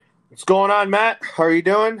What's going on, Matt? How are you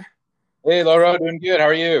doing? Hey, Loro, doing good. How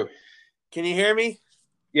are you? Can you hear me?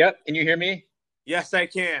 Yep. Can you hear me? Yes, I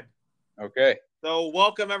can. Okay. So,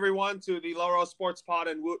 welcome everyone to the Loro Sports Pod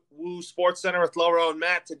and Woo Sports Center with Loro and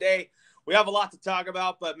Matt. Today, we have a lot to talk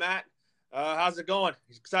about, but Matt, how's it going?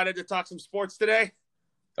 You excited to talk some sports today?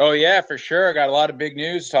 Oh, yeah, for sure. I got a lot of big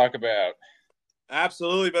news to talk about.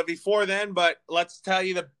 Absolutely. But before then, let's tell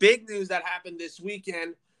you the big news that happened this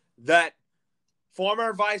weekend that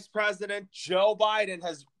former Vice President Joe Biden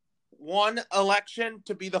has won election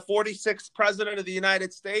to be the 46th president of the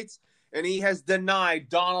United States, and he has denied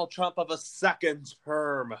Donald Trump of a second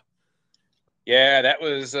term. Yeah, that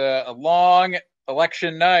was a long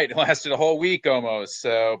election night. It lasted a whole week almost.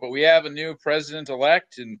 But we have a new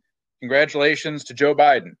president-elect, and congratulations to Joe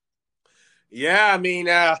Biden. Yeah, I mean,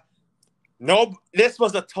 no, this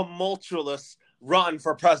was a tumultuous run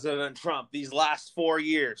for President Trump these last 4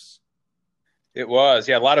 years. It was,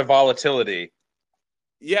 yeah, a lot of volatility.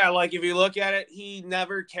 Yeah, like if you look at it, he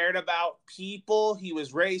never cared about people. He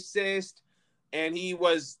was racist, and he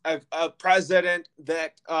was a president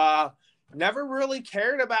that never really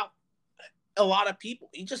cared about a lot of people.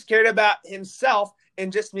 He just cared about himself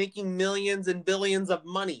and just making millions and billions of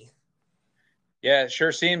money. Yeah, it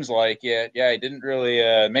sure seems like it. Yeah, he didn't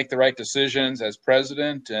really make the right decisions as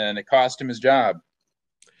president, and it cost him his job.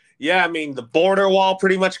 Yeah, I mean, the border wall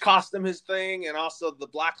pretty much cost him his thing, and also the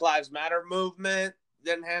Black Lives Matter movement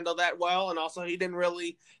didn't handle that well, and also he didn't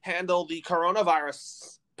really handle the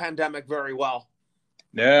coronavirus pandemic very well.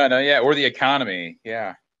 No, no, yeah, or the economy.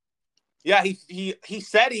 Yeah. Yeah, he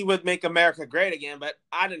said he would make America great again, but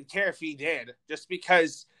I didn't care if he did, just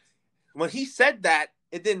because when he said that,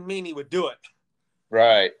 it didn't mean he would do it.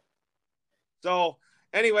 Right. So,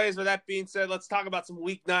 anyways, with that being said, let's talk about some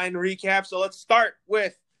Week 9 recap. So let's start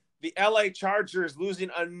with the LA Chargers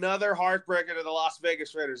losing another heartbreaker to the Las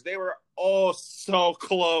Vegas Raiders. They were oh so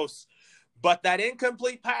close, but that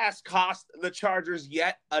incomplete pass cost the Chargers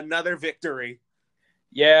yet another victory.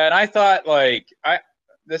 Yeah, and I thought like I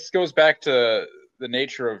this goes back to the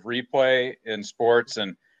nature of replay in sports,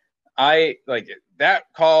 and I like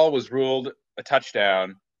that call was ruled a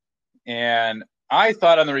touchdown, and I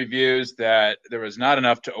thought on the reviews that there was not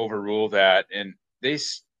enough to overrule that, and they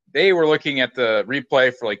they were looking at the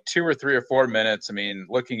replay for like 2 or 3 or 4 minutes. I mean,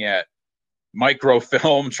 looking at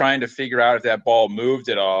microfilm, trying to figure out if that ball moved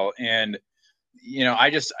at all, and I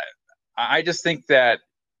just think that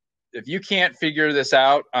if you can't figure this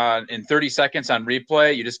out in 30 seconds on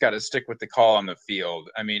replay, you just got to stick with the call on the field.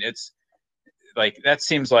 I mean, it's like that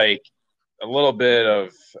seems like a little bit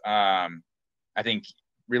of, I think,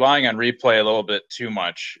 relying on replay a little bit too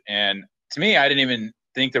much. And to me, I didn't even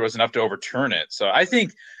think there was enough to overturn it. So I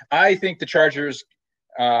think the Chargers,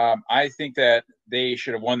 I think that they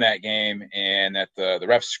should have won that game, and that the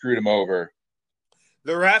refs screwed them over.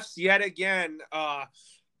 The refs yet again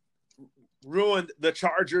ruined the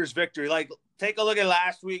Chargers' victory. Like, take a look at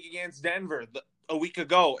last week against Denver, a week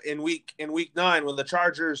ago in week 9 when the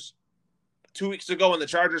Chargers 2 weeks ago when the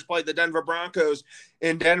Chargers played the Denver Broncos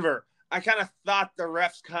in Denver. I kind of thought the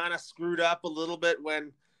refs kind of screwed up a little bit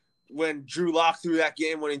when Drew Lock threw that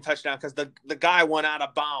game-winning touchdown because the guy went out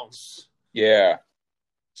of bounds. Yeah.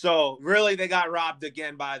 So really, they got robbed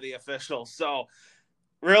again by the officials. So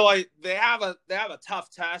really, they have a tough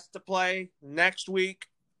test to play next week,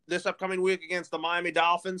 this upcoming week against the Miami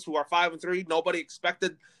Dolphins, who are 5-3. Nobody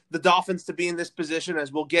expected the Dolphins to be in this position,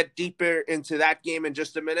 as we'll get deeper into that game in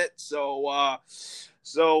just a minute. So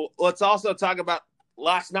let's also talk about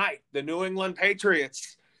last night. The New England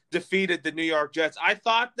Patriots defeated the New York Jets. I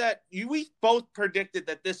thought that we both predicted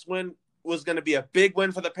that this win was going to be a big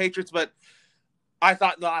win for the Patriots, but I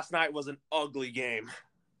thought last night was an ugly game.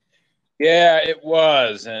 Yeah, it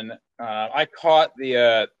was, and I caught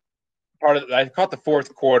the I caught the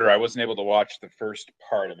fourth quarter. I wasn't able to watch the first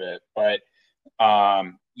part of it, but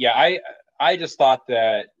yeah, I just thought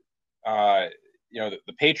that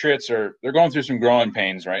the Patriots they're going through some growing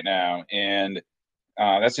pains right now, and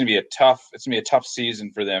that's gonna be a tough it's gonna be a tough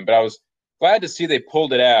season for them. But I was glad to see they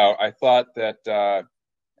pulled it out. I thought that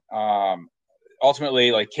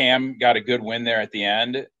ultimately, like, Cam got a good win there at the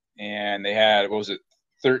end, and they had, what was it,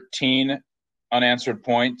 13 unanswered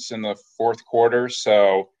points in the fourth quarter.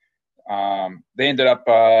 So they ended up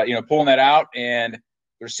pulling that out, and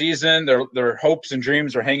their season, their hopes and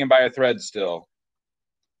dreams are hanging by a thread still.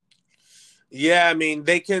 Yeah, I mean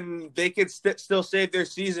they could still save their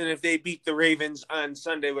season if they beat the Ravens on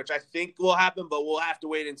Sunday, which I think will happen, but we'll have to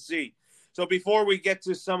wait and see. So before we get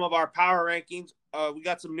to some of our power rankings, we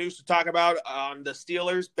got some news to talk about on the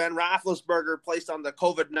Steelers. Ben Roethlisberger placed on the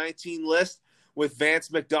COVID-19 list with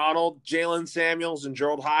Vance McDonald, Jalen Samuels, and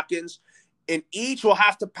Gerald Hopkins. And each will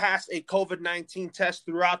have to pass a COVID-19 test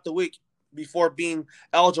throughout the week before being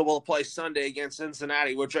eligible to play Sunday against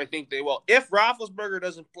Cincinnati, which I think they will. If Roethlisberger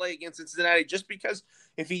doesn't play against Cincinnati, just because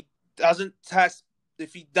if he doesn't test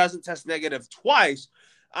negative twice,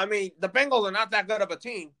 I mean, the Bengals are not that good of a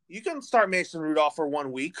team. You can start Mason Rudolph for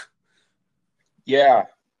 1 week. Yeah.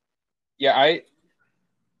 I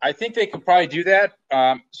think they could probably do that,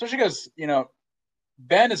 especially because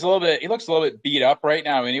Ben looks a little bit beat up right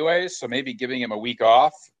now, anyways. So maybe giving him a week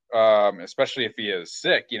off, especially if he is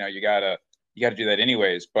sick, you gotta do that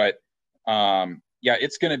anyways. But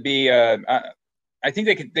it's going to be. I think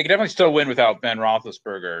they could definitely still win without Ben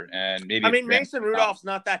Roethlisberger, and maybe. I mean, Mason Rudolph's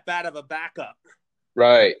not that bad of a backup.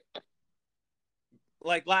 Right.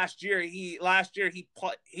 Like last year he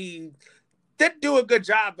did do a good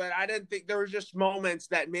job, but I didn't think there were just moments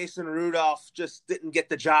that Mason Rudolph just didn't get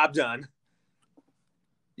the job done.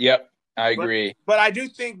 Yep, I agree. But I do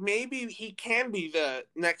think maybe he can be the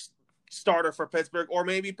next starter for Pittsburgh, or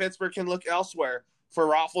maybe Pittsburgh can look elsewhere for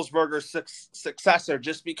Roethlisberger's successor,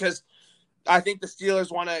 just because I think the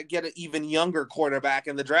Steelers want to get an even younger quarterback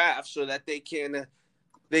in the draft so that they can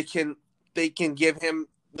give him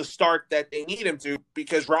the start that they need him to,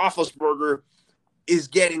 because Roethlisberger is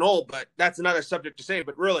getting old. But that's another subject to say.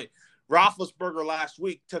 But really, Roethlisberger last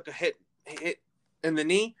week took a hit in the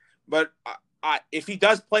knee. But if he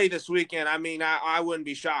does play this weekend, I mean, I wouldn't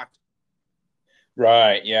be shocked.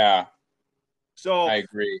 Right, yeah. So I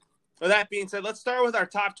agree. With that being said, let's start with our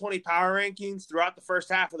top 20 power rankings throughout the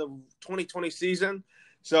first half of the 2020 season.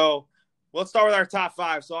 So let's start with our top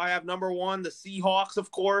 5. So I have number 1, the Seahawks, of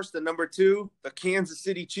course. The number 2, the Kansas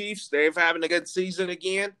City Chiefs. They're having a good season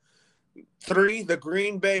again. 3, the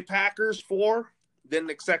Green Bay Packers. 4, didn't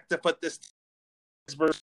expect to put this.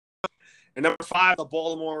 And number 5, the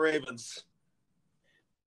Baltimore Ravens.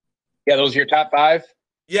 Yeah, those are your top 5?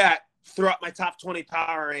 Yeah, throughout my top 20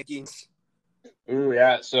 power rankings. Ooh,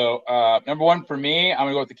 yeah. So number 1 for me, I'm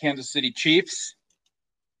gonna go with the Kansas City Chiefs.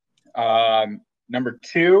 Number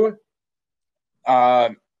 2,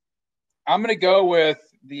 I'm gonna go with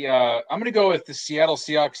the Seattle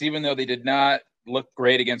Seahawks, even though they did not look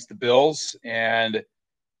great against the Bills. And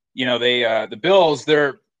the Bills,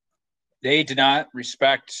 they did not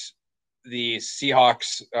respect the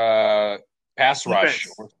Seahawks pass rush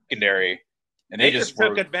or secondary, and they just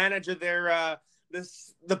took advantage of their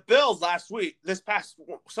the Bills this past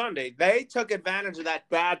Sunday. They took advantage of that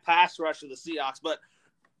bad pass rush of the Seahawks, but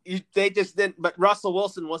they just didn't. But Russell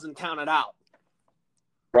Wilson wasn't counted out.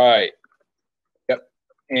 Right. Yep.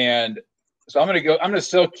 And so I'm gonna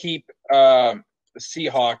still keep the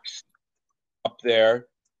Seahawks up there,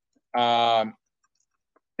 and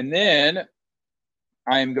then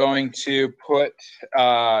I'm going to put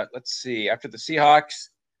let's see, after the Seahawks,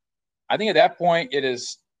 I think at that point it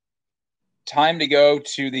is time to go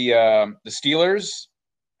to the Steelers.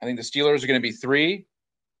 I think the Steelers are going to be 3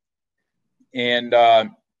 and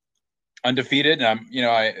undefeated. And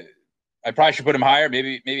I probably should put them higher,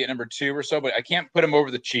 maybe at number 2 or so, but I can't put them over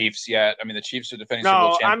the Chiefs yet. I mean, the Chiefs are defending Super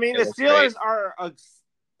Bowl champions. I mean, the Steelers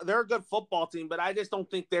they're a good football team, but I just don't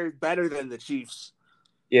think they're better than the Chiefs.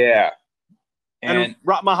 Yeah. And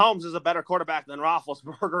Mahomes is a better quarterback than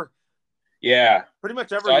Roethlisberger. Yeah. Pretty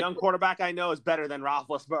much every young quarterback I know is better than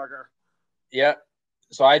Roethlisberger. Yeah.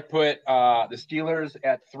 So I'd put the Steelers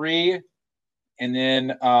at 3, and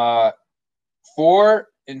then 4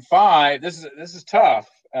 and 5. This is tough.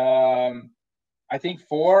 I think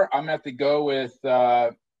 4, I'm gonna have to go with.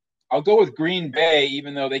 I'll go with Green Bay,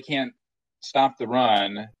 even though they can't stop the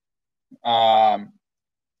run. And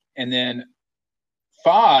then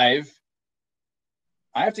 5,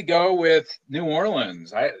 I have to go with New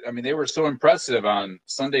Orleans. I mean, they were so impressive on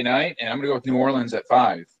Sunday night, and I'm going to go with New Orleans at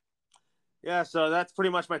 5. Yeah, so that's pretty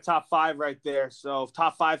much my top 5 right there. So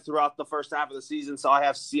top 5 throughout the first half of the season. So I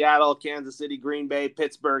have Seattle, Kansas City, Green Bay,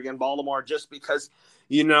 Pittsburgh, and Baltimore, just because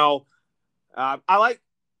I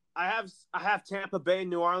have Tampa Bay,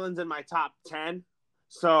 New Orleans in my top 10.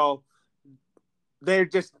 So they're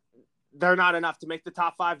not enough to make the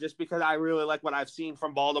top 5, just because I really like what I've seen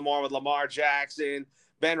from Baltimore with Lamar Jackson.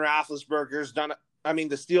 Ben Roethlisberger's done. I mean,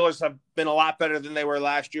 the Steelers have been a lot better than they were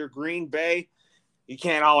last year. Green Bay, you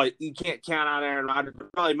can't count on Aaron Rodgers.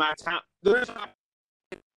 Probably my top. There's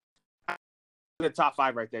the top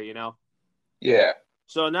 5 right there. Yeah.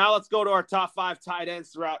 So now let's go to our top 5 tight ends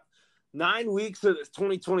throughout 9 weeks of this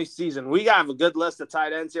 2020 season. We got a good list of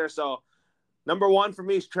tight ends here. So number 1 for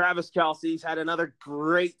me is Travis Kelce. He's had another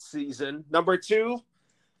great season. Number 2,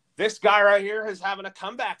 this guy right here is having a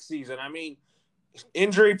comeback season. I mean,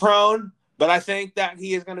 injury prone, But I think that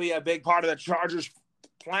he is going to be a big part of the Chargers'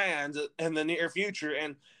 plans in the near future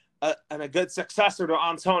and a good successor to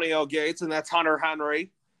Antonio Gates, and that's Hunter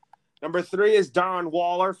Henry. Number 3 is Darren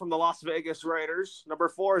Waller from the Las Vegas Raiders. Number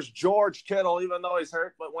 4 is George Kittle, even though he's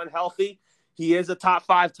hurt, but when healthy, he is a top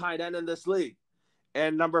 5 tight end in this league.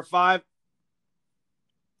 And number 5,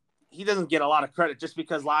 he doesn't get a lot of credit just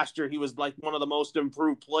because last year he was like one of the most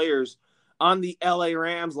improved players on the LA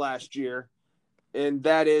Rams last year. And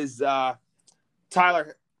that is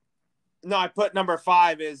Tyler. No, I put number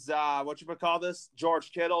 5 is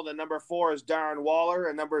George Kittle. Then number 4 is Darren Waller,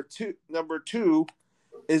 and number two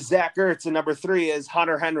is Zach Ertz, and number 3 is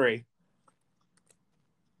Hunter Henry.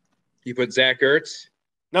 You put Zach Ertz?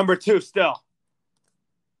 Number 2 still.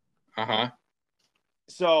 Uh-huh.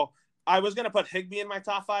 So I was going to put Higbee in my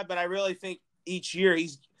top 5, but I really think each year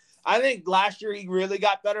I think last year he really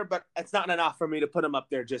got better, but it's not enough for me to put him up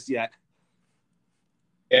there just yet.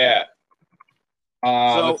 Yeah.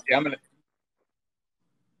 Let's see. I'm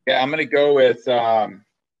gonna go with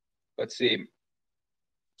let's see.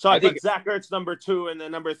 So I put Zach Ertz number 2, and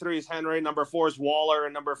then number 3 is Henry, number 4 is Waller,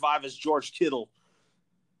 and number 5 is George Kittle.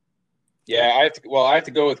 Yeah, I have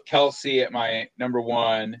to go with Kelsey at my number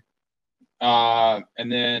 1. And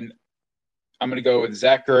then I'm gonna go with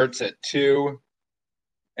Zach Ertz at 2.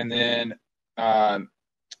 And then I'll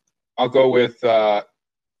go with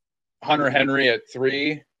Hunter Henry at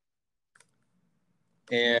 3.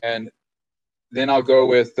 And then I'll go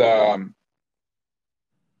with I'll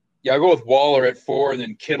go with Waller at 4, and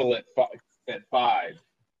then Kittle at 5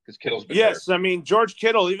 because Kittle's been hurt. I mean, George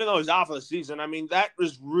Kittle, even though he's off of the season, I mean, that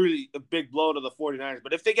was really a big blow to the 49ers.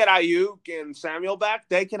 But if they get Ayuk and Samuel back,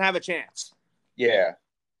 they can have a chance. Yeah.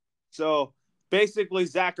 So basically,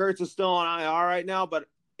 Zach Ertz is still on IR right now, but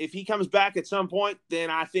if he comes back at some point, then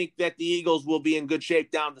I think that the Eagles will be in good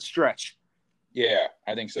shape down the stretch. Yeah,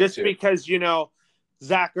 I think so Just too. Because,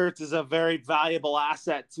 Zach Ertz is a very valuable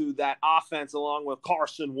asset to that offense along with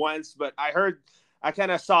Carson Wentz. But I kind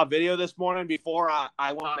of saw a video this morning before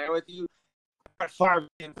I went on air with you.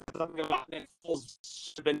 Something about Nick Foles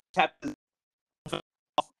should have been kept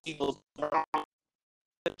Eagles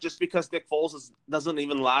just because Nick Foles doesn't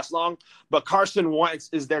even last long. But Carson Wentz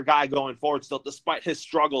is their guy going forward still, despite his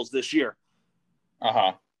struggles this year.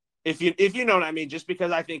 Uh-huh. If you know what I mean, just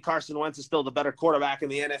because I think Carson Wentz is still the better quarterback in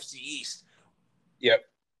the NFC East. Yep.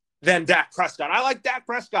 Than Dak Prescott. I like Dak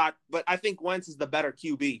Prescott, but I think Wentz is the better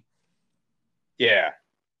QB. Yeah.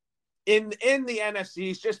 In the NFC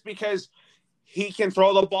East, just because he can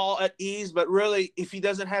throw the ball at ease, but really, if he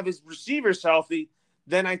doesn't have his receivers healthy,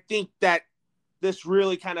 then I think that this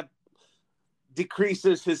really kind of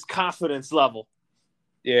decreases his confidence level.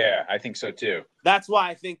 Yeah, I think so too. That's why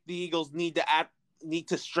I think the Eagles need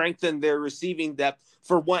to strengthen their receiving depth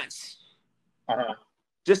for Wentz. Uh-huh.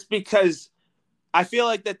 Just because I feel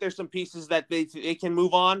like that there's some pieces that they can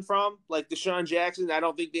move on from, like Deshaun Jackson. I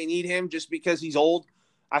don't think they need him just because he's old.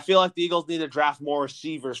 I feel like the Eagles need to draft more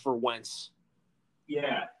receivers for Wentz.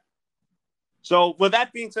 Yeah. So with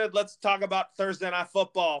that being said, let's talk about Thursday Night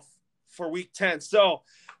Football for Week 10. So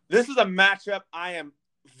this is a matchup I am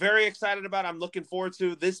very excited about. I'm looking forward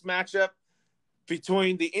to this matchup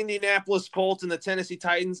between the Indianapolis Colts and the Tennessee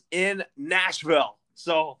Titans in Nashville.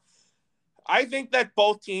 So I think that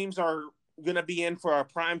both teams are going to be in for a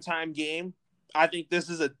primetime game. I think this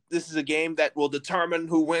is a game that will determine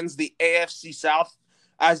who wins the AFC South.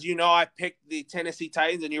 As you know, I picked the Tennessee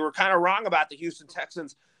Titans, and you were kind of wrong about the Houston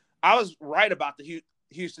Texans. I was right about the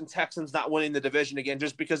Houston Texans not winning the division again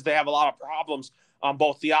just because they have a lot of problems on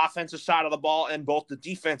both the offensive side of the ball and both the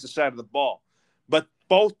defensive side of the ball. But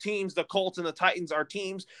both teams, the Colts and the Titans, are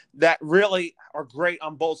teams that really are great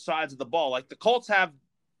on both sides of the ball. Like the Colts have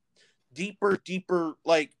deeper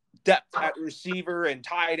like depth at receiver and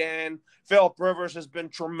tight end. Philip Rivers has been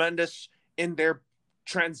tremendous in their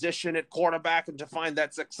transition at quarterback and to find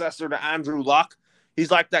that successor to Andrew Luck.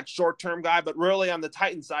 He's like that short-term guy, but really on the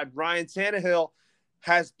Titans side, Ryan Tannehill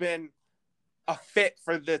has been a fit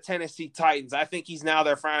for the Tennessee Titans. I think he's now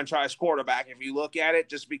their franchise quarterback if you look at it,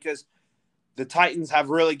 just because the Titans have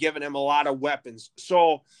really given him a lot of weapons.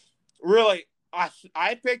 So really,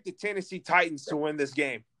 I picked the Tennessee Titans to win this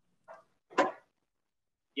game.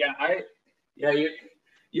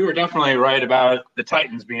 You were definitely right about the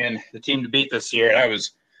Titans being the team to beat this year. I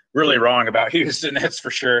was really wrong about Houston, that's for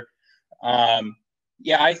sure.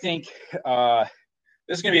 I think this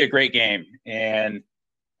is going to be a great game, and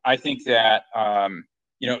I think that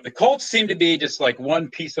the Colts seem to be just like one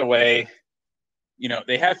piece away.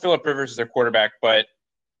 They have Philip Rivers as their quarterback, but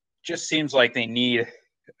just seems like they need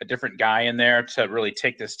a different guy in there to really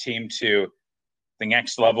take this team to the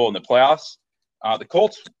next level in the playoffs. The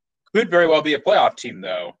Colts could very well be a playoff team,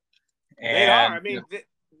 though. They are. And I mean,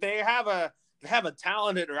 they have a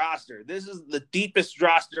talented roster. This is the deepest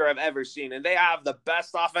roster I've ever seen, and they have the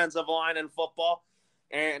best offensive line in football.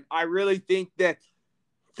 And I really think that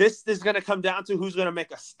this is going to come down to who's going to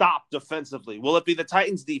make a stop defensively. Will it be the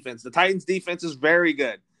Titans defense? The Titans defense is very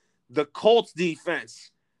good. The Colts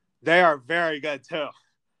defense, they are very good too.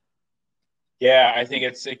 yeah, I think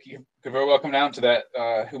it could very well come down to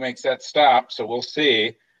that, who makes that stop. So we'll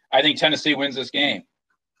see. I think Tennessee wins this game.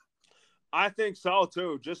 I think so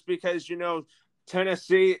too, just because,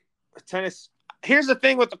 Tennessee. Here's the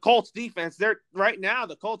thing with the Colts defense. They're right now,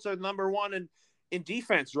 the Colts are number one in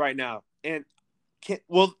defense right now. And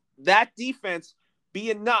will that defense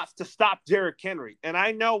be enough to stop Derrick Henry? And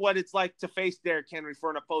I know what it's like to face Derrick Henry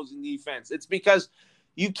for an opposing defense. It's because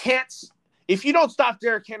you can't, if you don't stop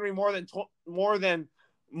Derrick Henry more than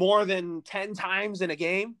 10 times in a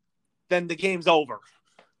game, then the game's over.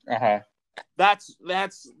 Uh-huh. That's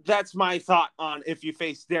my thought on if you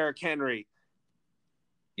face Derrick Henry.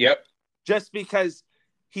 Yep. Just because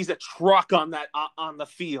he's a truck on the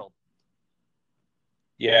field.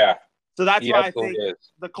 Yeah. So that's why I think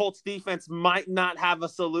the Colts defense might not have a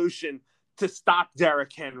solution to stop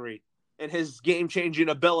Derrick Henry and his game-changing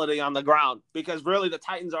ability on the ground, because really the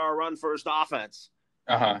Titans are a run-first offense.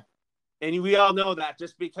 Uh-huh. And we all know that,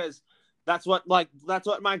 just because that's what Mike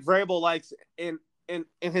Vrabel likes in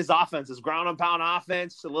his offense, his ground and pound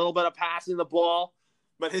offense, a little bit of passing the ball,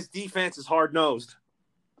 but his defense is hard-nosed.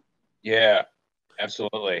 Yeah,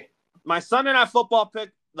 absolutely. My Sunday Night Football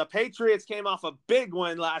pick, the Patriots came off a big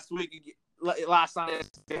win last Sunday.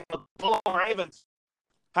 The Loro Ravens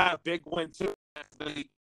had a big win too.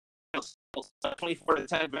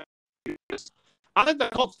 24-10. I think the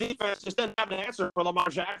Colts defense just didn't have an answer for Lamar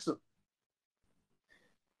Jackson.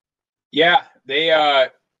 Yeah, they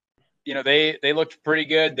looked pretty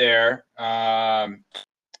good there.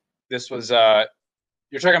 This was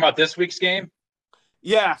you're talking about this week's game?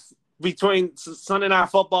 Yeah, between Sunday Night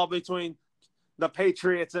Football between the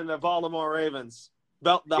Patriots and the Baltimore Ravens.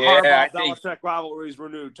 Harbaugh-Belichick rivalry is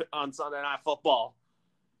renewed on Sunday Night Football.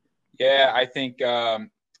 Yeah, I think I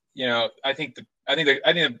think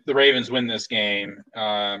the Ravens win this game.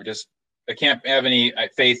 Just I can't have any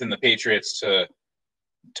faith in the Patriots to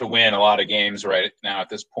win a lot of games right now at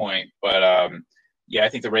this point. But I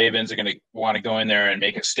think the Ravens are going to want to go in there and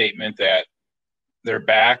make a statement that they're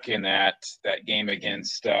back, and that game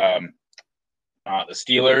against the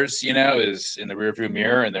Steelers, is in the rearview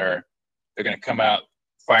mirror, and they're going to come out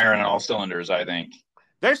firing on all cylinders, I think.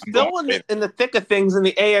 They're still in the thick of things in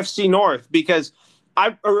the AFC North, because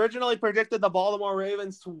I originally predicted the Baltimore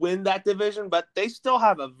Ravens to win that division, but they still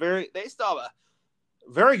have a very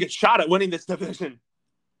good shot at winning this division.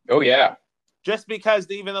 Oh, yeah. Just because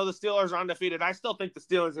even though the Steelers are undefeated, I still think the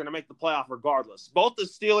Steelers are going to make the playoff regardless. Both the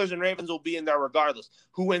Steelers and Ravens will be in there regardless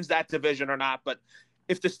who wins that division or not. But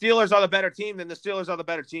if the Steelers are the better team, then the Steelers are the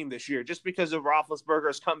better team this year, just because of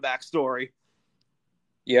Roethlisberger's comeback story.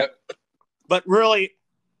 Yep. But really,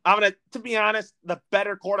 to be honest, the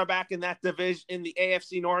better quarterback in that division, in the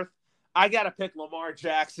AFC North, I got to pick Lamar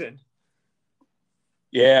Jackson.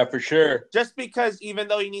 Yeah, for sure. Just because even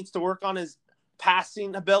though he needs to work on his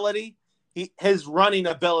passing ability, his running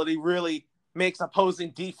ability really makes opposing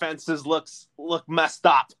defenses look messed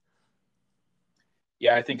up.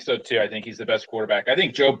 Yeah, I think so too. I think he's the best quarterback. I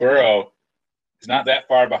think Joe Burrow is not that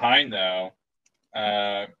far behind, though.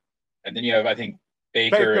 And then you have, I think,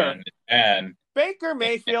 Baker. And Baker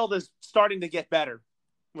Mayfield is starting to get better,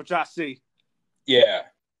 which I see. Yeah.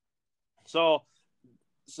 So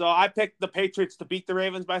I picked the Patriots to beat the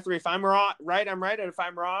Ravens by 3. If I'm right, I'm right. And if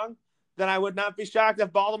I'm wrong, then I would not be shocked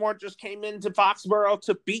if Baltimore just came into Foxborough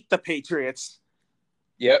to beat the Patriots.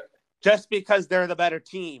 Yep. Just because they're the better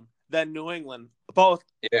team than New England, both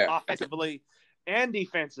offensively and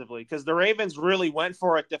defensively. Because the Ravens really went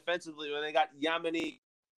for it defensively when they got Yamini.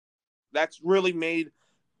 That's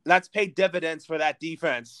paid dividends for that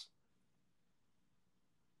defense.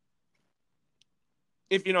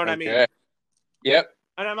 If you know what I mean. Yep.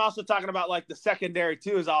 And I'm also talking about the secondary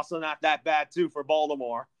too is also not that bad too for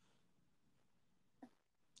Baltimore.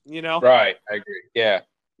 Right. I agree. Yeah.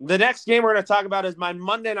 The next game we're going to talk about is my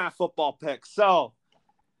Monday Night Football pick. So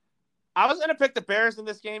I was going to pick the Bears in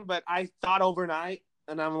this game, but I thought overnight,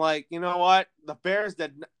 and I'm like, you know what? The Bears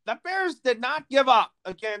did not give up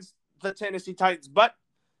against the Tennessee Titans, but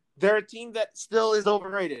they're a team that still is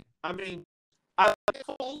overrated. I mean,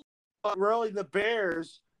 but really the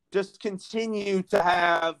Bears just continue to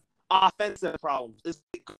have offensive problems.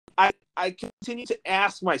 I continue to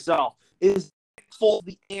ask myself, is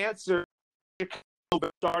the answer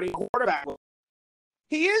starting quarterback?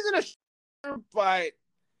 he isn't a shooter, but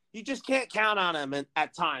you just can't count on him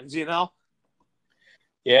at times, you know?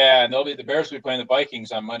 Yeah, and the Bears will be playing the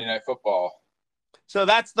Vikings on Monday Night Football. So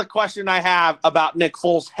that's the question I have about Nick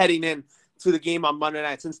Foles heading in to the game on Monday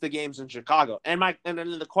night, since the game's in Chicago. And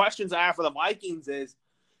then the questions I have for the Vikings is,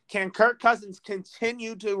 can Kirk Cousins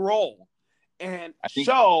continue to roll and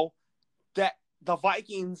show that the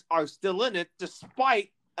Vikings are still in it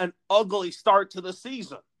despite an ugly start to the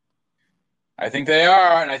season? I think they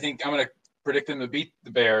are, and I think I'm going to predict them to beat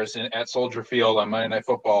the Bears at Soldier Field on Monday Night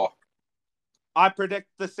Football. I predict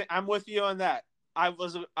the same. I'm with you on that. I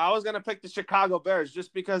was going to pick the Chicago Bears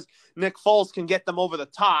just because Nick Foles can get them over the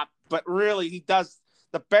top, but really he does.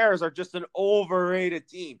 The Bears are just an overrated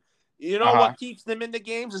team. You know what keeps them in the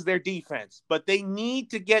games is their defense, but they need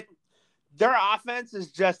to get their offense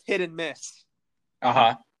is just hit and miss.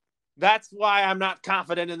 That's why I'm not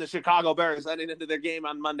confident in the Chicago Bears heading into their game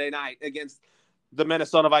on Monday night against the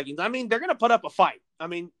Minnesota Vikings. I mean, they're going to put up a fight. I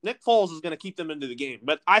mean, Nick Foles is going to keep them into the game,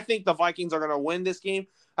 but I think the Vikings are going to win this game.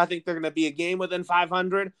 I think they're going to be a game within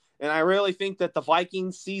 500, and I really think that the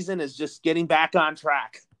Vikings season is just getting back on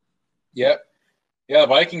track. Yep. Yeah, the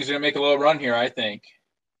Vikings are going to make a little run here, I think.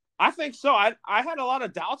 I think so. I had a lot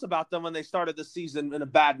of doubts about them when they started the season in a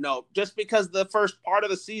bad note, just because the first part of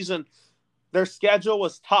the season, their schedule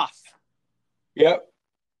was tough. Yep.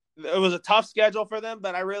 It was a tough schedule for them,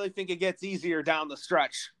 but I really think it gets easier down the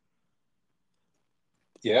stretch.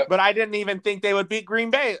 Yep. But I didn't even think they would beat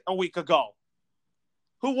Green Bay a week ago.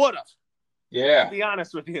 Who would have? Yeah. To be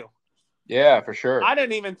honest with you. Yeah, for sure. I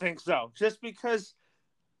didn't even think so. Just because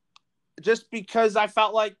I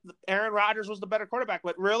felt like Aaron Rodgers was the better quarterback.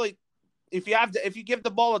 But really, if you give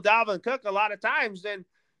the ball to Dalvin Cook a lot of times, then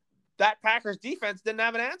that Packers defense didn't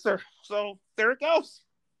have an answer. So there it goes.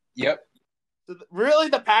 Yep. So really,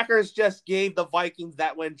 the Packers just gave the Vikings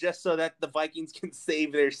that win just so that the Vikings can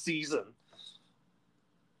save their season.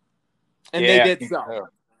 And they did so.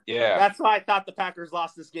 Yeah. That's why I thought the Packers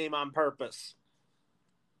lost this game on purpose.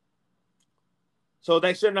 So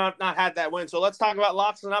they should not had that win. So let's talk about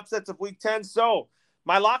locks and upsets of Week 10. So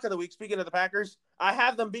my lock of the week, speaking of the Packers, I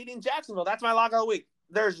have them beating Jacksonville. That's my lock of the week.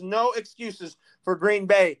 There's no excuses for Green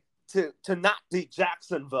Bay to not beat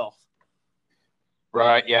Jacksonville.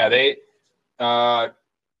 Right. Yeah. That's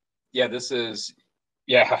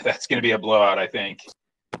going to be a blowout, I think.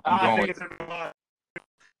 I think it's a blowout.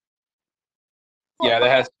 Yeah,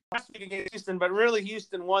 that has last week against Houston, but really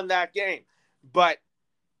Houston won that game. But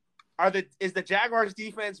is the Jaguars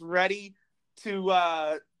defense ready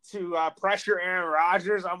to pressure Aaron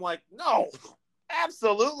Rodgers? I'm like, no,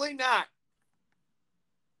 absolutely not.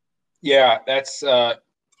 Yeah, that's going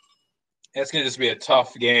to just be a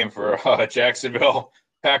tough game for Jacksonville.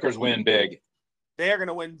 Packers win big. They are going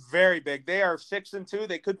to win very big. They are 6-2.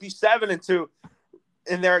 They could be 7-2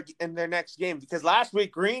 in their next game, because last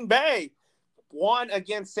week Green Bay won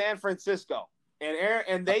against San Francisco,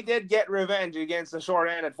 and they did get revenge against the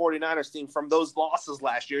short-handed 49ers team from those losses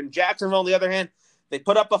last year. And Jacksonville, on the other hand, they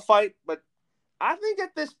put up a fight, but I think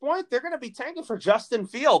at this point they're going to be tanking for Justin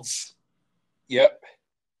Fields. Yep.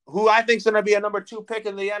 Who I think is going to be a number 2 pick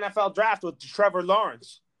in the NFL draft with Trevor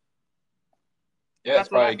Lawrence. Yeah, that's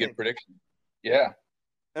probably a good prediction. Yeah.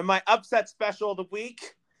 And my upset special of the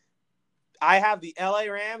week, I have the LA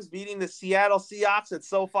Rams beating the Seattle Seahawks at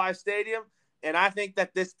SoFi Stadium. And I think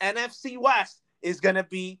that this NFC West is going to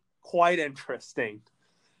be quite interesting.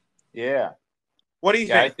 Yeah. What do you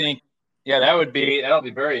think? I think, that'll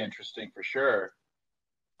be very interesting for sure.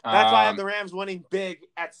 That's why I have the Rams winning big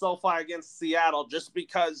at SoFi against Seattle, just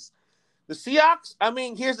because the Seahawks, I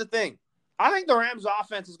mean, here's the thing. I think the Rams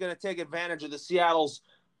offense is going to take advantage of the Seattle's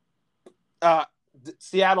bad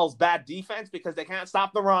defense, because they can't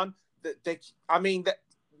stop the run. They're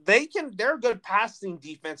a good passing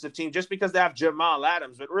defensive team just because they have Jamal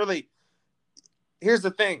Adams. But really, here's the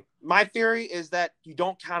thing. My theory is that you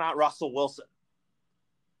don't count out Russell Wilson.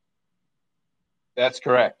 That's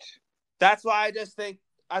correct. That's why I just think,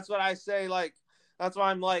 that's what I say. That's why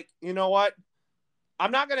I'm like, you know what?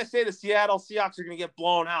 I'm not going to say the Seattle Seahawks are going to get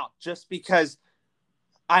blown out just because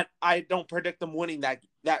I don't predict them winning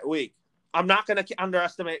that week. I'm not going to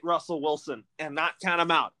underestimate Russell Wilson and not count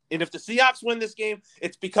him out. And if the Seahawks win this game,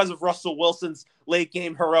 it's because of Russell Wilson's late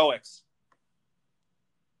game heroics.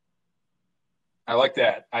 I like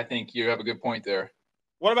that. I think you have a good point there.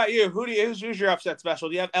 What about you? Who's your upset special?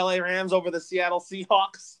 Do you have LA Rams over the Seattle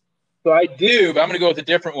Seahawks? So I do, but I'm going to go with a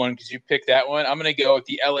different one because you picked that one. I'm going to go with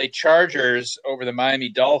the LA Chargers over the Miami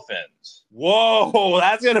Dolphins. Whoa,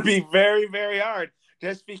 that's going to be very, very hard,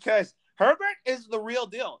 just because Herbert is the real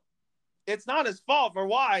deal. It's not his fault for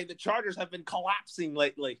why the Chargers have been collapsing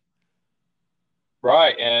lately.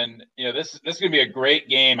 Right, and this is going to be a great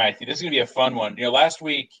game. I think this is going to be a fun one. Last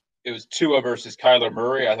week it was Tua versus Kyler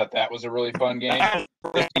Murray. I thought that was a really fun game.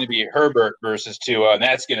 This is going to be Herbert versus Tua, and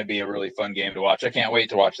that's going to be a really fun game to watch. I can't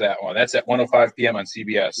wait to watch that one. That's at 1:05 p.m. on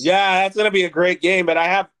CBS. Yeah, that's going to be a great game. But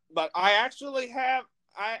I actually have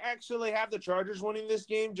the Chargers winning this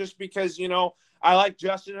game just because I like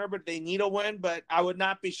Justin Herbert. They need a win, but I would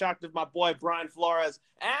not be shocked if my boy Brian Flores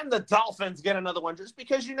and the Dolphins get another one just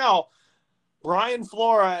because Brian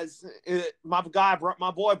Flores, my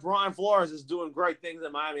boy Brian Flores is doing great things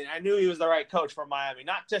in Miami. I knew he was the right coach for Miami,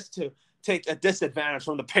 not just to take a disadvantage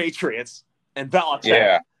from the Patriots and Belichick.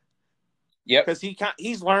 Yeah. Yep. Because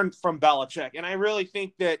he's learned from Belichick, and I really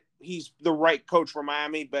think that he's the right coach for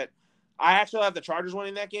Miami. But I actually have the Chargers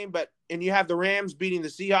winning that game. And you have the Rams beating the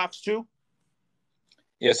Seahawks too.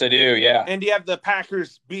 Yes, I do. Yeah. And you have the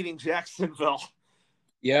Packers beating Jacksonville.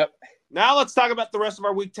 Yep. Now let's talk about the rest of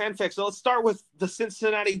our Week 10 picks. So let's start with the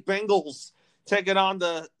Cincinnati Bengals taking on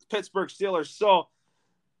the Pittsburgh Steelers. So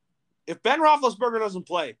if Ben Roethlisberger doesn't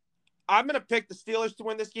play, I'm going to pick the Steelers to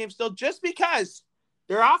win this game still just because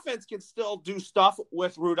their offense can still do stuff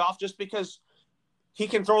with Rudolph just because he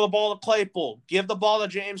can throw the ball to Claypool, give the ball to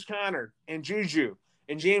James Conner and Juju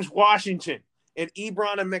and James Washington and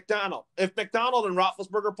Ebron and McDonald. If McDonald and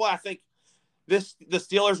Roethlisberger play, I think the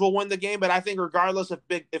Steelers will win the game, but I think regardless if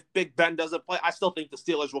Big Ben doesn't play, I still think the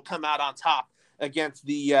Steelers will come out on top against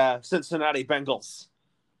the Cincinnati Bengals.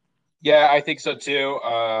 Yeah, I think so too.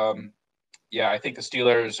 I think the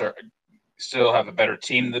Steelers still have a better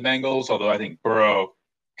team than the Bengals, although I think Burrow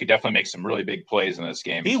could definitely make some really big plays in this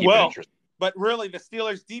game. He will, but really the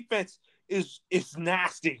Steelers defense is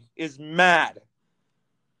nasty, is mad.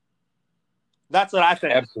 That's what I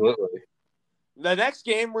think. Absolutely. The next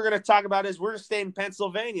game we're going to talk about is we're going to stay in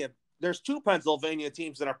Pennsylvania. There's two Pennsylvania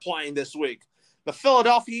teams that are playing this week. The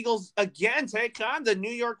Philadelphia Eagles again take on the New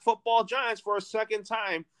York Football Giants for a second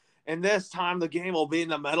time, and this time the game will be in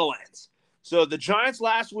the Meadowlands. So the Giants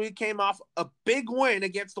last week came off a big win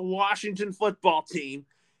against the Washington football team.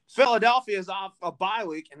 Philadelphia is off a bye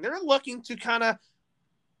week, and they're looking to kind of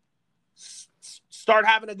start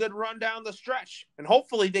having a good run down the stretch. And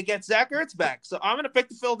hopefully they get Zach Ertz back. So I'm going to pick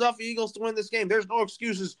the Philadelphia Eagles to win this game. There's no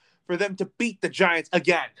excuses for them to beat the Giants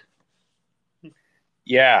again.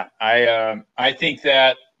 Yeah, I think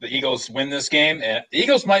that the Eagles win this game, and the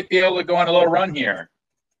Eagles might be able to go on a little run here.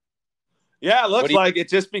 Yeah, it looks like it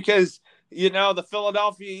just because, the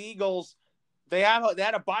Philadelphia Eagles, they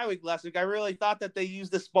had a bye week last week. I really thought that they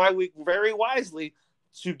used this bye week very wisely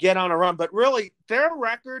to get on a run, but really their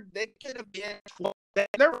record, they could have been 12. Their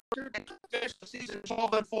record, they could have finished the season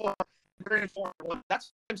 12-4, 34-1.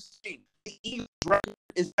 That's what I'm saying. The Eagles' record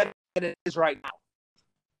is better than it is right now.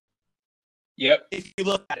 Yep. If you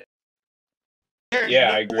look at it,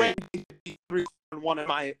 I agree.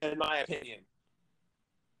 3-1 in my opinion,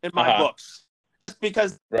 in my books, just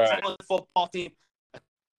because the football team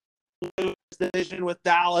division with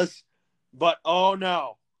Dallas, but oh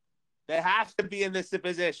no. They have to be in this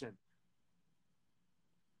position.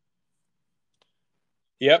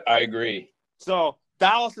 Yep, I agree. So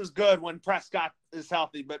Dallas is good when Prescott is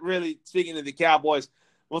healthy, but really, speaking of the Cowboys,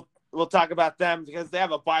 we'll talk about them because they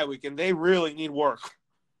have a bye week and they really need work.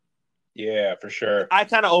 Yeah, for sure. I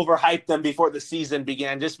kind of overhyped them before the season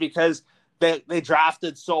began just because they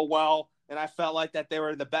drafted so well, and I felt like that they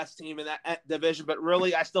were the best team in that division. But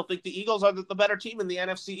really, I still think the Eagles are the better team in the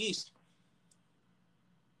NFC East.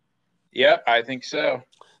 Yep, I think so.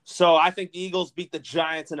 So I think the Eagles beat the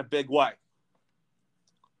Giants in a big way.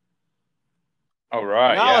 All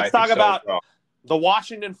right. Now let's talk about the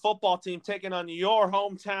Washington football team taking on your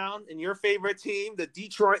hometown and your favorite team, the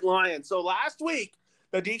Detroit Lions. So last week,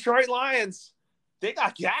 the Detroit Lions, they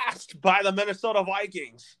got gassed by the Minnesota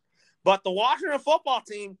Vikings. But the Washington football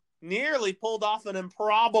team nearly pulled off an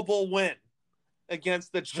improbable win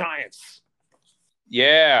against the Giants.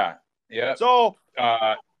 Yeah. Yeah.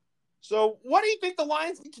 So what do you think the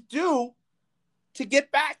Lions need to do to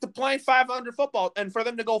get back to playing 500 football and for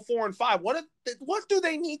them to go 4-5? What do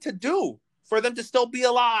they need to do for them to still be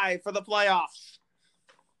alive for the playoffs?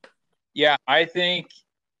 Yeah, I think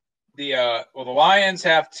the Lions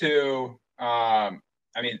have to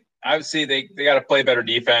obviously they got to play better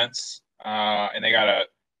defense and they got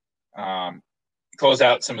to close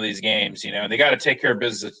out some of these games. They got to take care of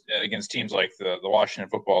business against teams like the Washington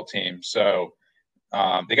football team. So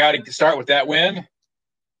they got to start with that win,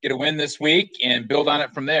 get a win this week, and build on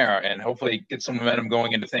it from there, and hopefully get some momentum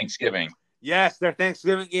going into Thanksgiving. Yes, their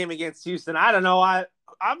Thanksgiving game against Houston. I don't know. I'm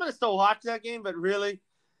going to still watch that game, but really,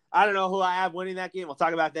 I don't know who I have winning that game. We'll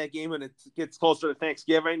talk about that game when it gets closer to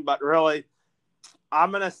Thanksgiving, but really,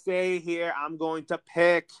 I'm going to say here, I'm going to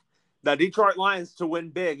pick the Detroit Lions to win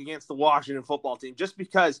big against the Washington football team, just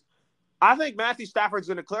because I think Matthew Stafford's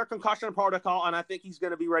going to clear concussion protocol, and I think he's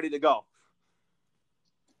going to be ready to go.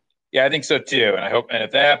 Yeah, I think so too. And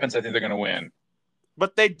if that happens, I think they're going to win.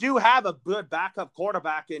 But they do have a good backup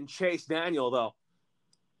quarterback in Chase Daniel, though.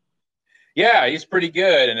 Yeah, he's pretty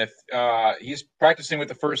good. And if he's practicing with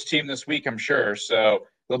the first team this week, I'm sure. So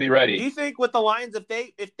they'll be ready. Do you think with the Lions, if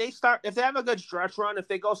they have a good stretch run, if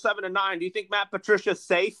they go 7-9, do you think Matt Patricia's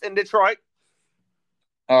safe in Detroit?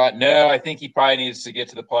 No, I think he probably needs to get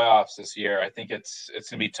to the playoffs this year. I think it's going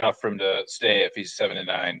to be tough for him to stay if he's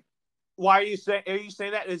 7-9. Why are you saying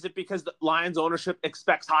that? Is it because the Lions ownership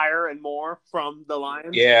expects higher and more from the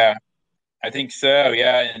Lions? Yeah, I think so.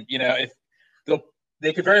 Yeah, and if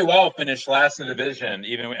they could very well finish last in the division,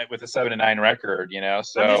 even with a 7-9 record.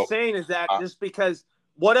 So I'm just saying, is that just because?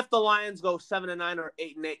 What if the Lions go 7-9 or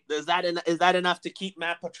 8-8? Is that enough to keep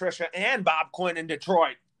Matt Patricia and Bob Quinn in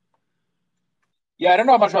Detroit? Yeah, I don't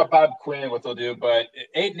know much about Bob Quinn, what they'll do, but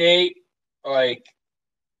 8-8,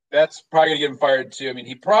 that's probably going to get him fired too. I mean,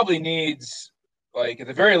 he probably needs, at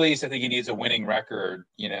the very least, I think he needs a winning record,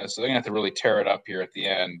 so they're going to have to really tear it up here at the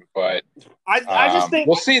end. But I just think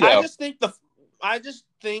we'll see, though. I just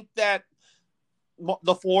think that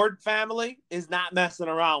the Ford family is not messing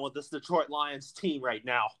around with this Detroit Lions team right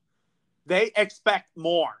now. They expect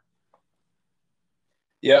more.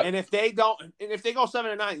 Yeah. And if they go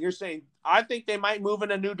 7-9, you're saying I think they might move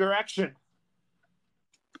in a new direction.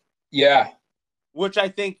 Yeah. Which I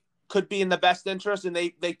think could be in the best interest, and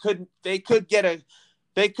they could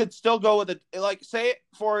still go with it. Like, say,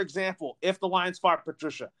 for example, if the Lions fire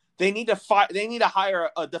Patricia, they need to hire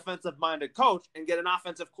a defensive-minded coach and get an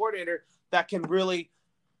offensive coordinator that can really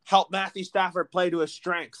help Matthew Stafford play to his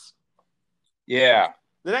strengths. Yeah.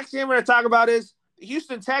 The next game we're going to talk about is the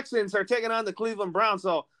Houston Texans are taking on the Cleveland Browns.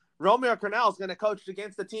 So Romeo Crennel is going to coach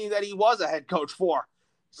against the team that he was a head coach for.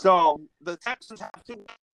 So the Texans have to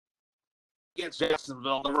against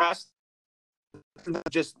Jacksonville. The rest have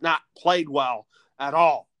just not played well at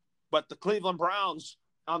all. But the Cleveland Browns,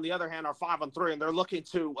 on the other hand, are 5-3, and they're looking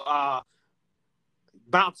to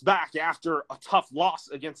bounce back after a tough loss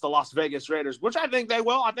against the Las Vegas Raiders, which I think they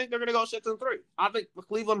will. I think they're going to go 6-3. I think the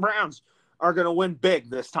Cleveland Browns are going to win big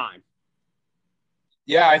this time.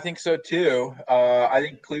 Yeah, I think so too. I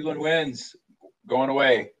think Cleveland wins going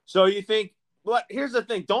away. So you think? But here's the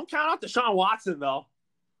thing: don't count out Deshaun Watson, though.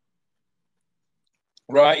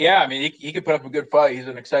 Right? Yeah, I mean he could put up a good fight. He's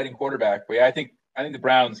an exciting quarterback. But yeah, I think the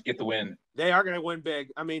Browns get the win. They are going to win big.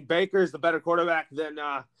 I mean, Baker's the better quarterback than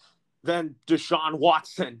Deshaun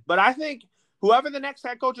Watson. But I think whoever the next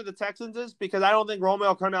head coach of the Texans is, because I don't think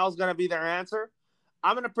Romeo Crennel is going to be their answer,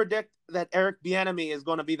 I'm going to predict that Eric Bieniemy is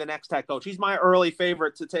going to be the next head coach. He's my early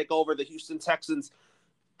favorite to take over the Houston Texans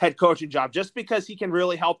head coaching job, just because he can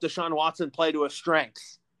really help Deshaun Watson play to his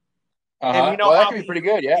strengths. And that could be pretty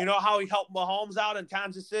good, yeah. You know how he helped Mahomes out in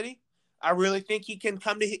Kansas City? I really think he can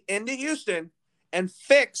come into Houston and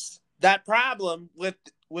fix that problem with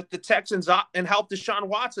the Texans and help Deshaun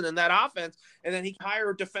Watson in that offense. And then he can hire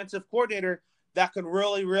a defensive coordinator that can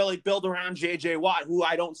really, really build around J.J. Watt, who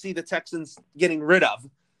I don't see the Texans getting rid of.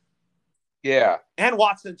 Yeah. And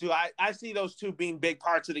Watson, too. I see those two being big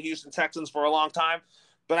parts of the Houston Texans for a long time.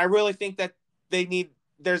 But I really think that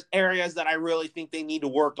there's areas that I really think they need to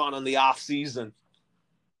work on in the offseason.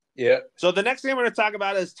 Yeah. So the next thing we're going to talk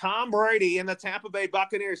about is Tom Brady and the Tampa Bay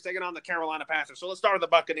Buccaneers taking on the Carolina Panthers. So let's start with the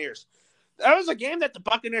Buccaneers. That was a game that the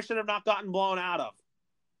Buccaneers should have not gotten blown out of.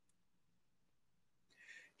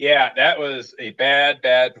 Yeah, that was a bad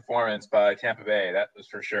performance by Tampa Bay. That was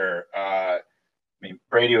for sure. I mean,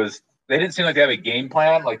 Brady they didn't seem like they have a game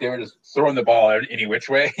plan. Like they were just throwing the ball any which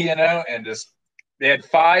way, and just they had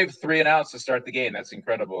 5 3-and-outs to start the game. That's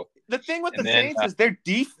incredible. The thing with Saints is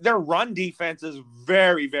their run defense is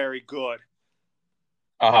very, very good.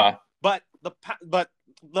 But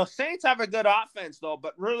the Saints have a good offense though.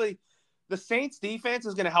 But really, the Saints defense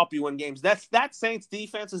is going to help you win games. That Saints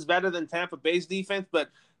defense is better than Tampa Bay's defense. But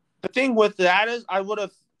the thing with that is,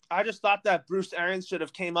 I just thought that Bruce Arians should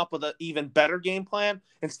have came up with an even better game plan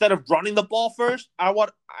instead of running the ball first.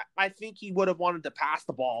 I think he would have wanted to pass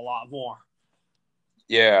the ball a lot more.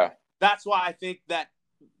 Yeah. That's why I think that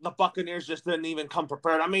the Buccaneers just didn't even come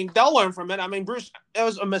prepared. I mean, they'll learn from it. I mean, it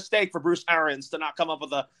was a mistake for Bruce Arians to not come up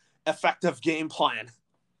with an effective game plan.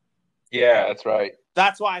 Yeah, that's right.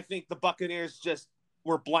 That's why I think the Buccaneers just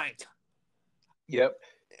were blanked. Yep.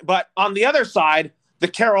 But on the other side, the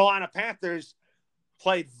Carolina Panthers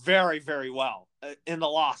played very, very well in the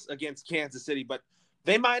loss against Kansas City. But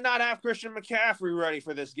they might not have Christian McCaffrey ready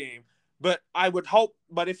for this game. But I would hope.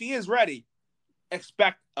 But if he is ready,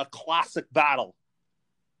 expect a classic battle.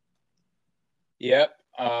 Yep.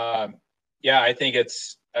 Yeah, I think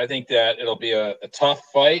that it'll be a tough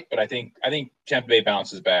fight, but I think Tampa Bay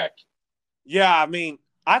bounces back. Yeah, I mean,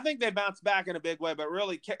 I think they bounce back in a big way, but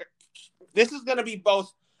really, this is going to be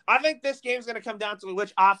both. I think this game's going to come down to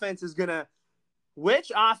which offense is going to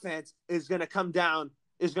come down,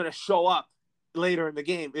 is going to show up later in the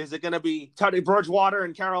game. Is it going to be Teddy Bridgewater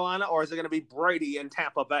in Carolina, or is it going to be Brady in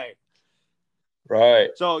Tampa Bay? Right.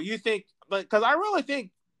 So you think, because I really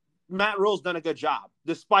think Matt Rule's done a good job,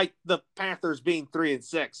 despite the Panthers being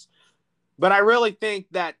 3-6. But I really think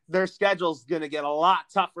that their schedule's going to get a lot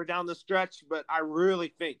tougher down the stretch. But I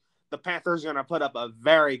really think the Panthers are going to put up a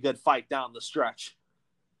very good fight down the stretch.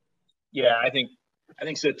 Yeah, I think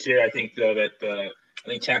so too. I think though that I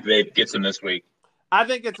think Tampa Bay gets them this week. I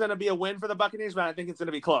think it's going to be a win for the Buccaneers, but I think it's going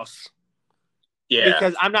to be close. Yeah,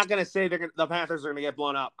 because I'm not going to say the Panthers are going to get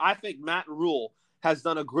blown out. I think Matt Rule has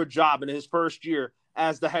done a good job in his first year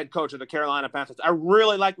as the head coach of the Carolina Panthers. I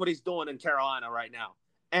really like what he's doing in Carolina right now,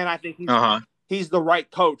 and I think he's the right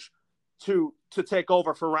coach to take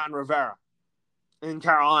over for Ron Rivera in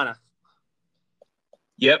Carolina.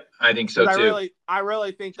 Yep, I think so too. I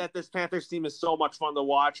really think that this Panthers team is so much fun to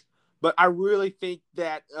watch, but I really think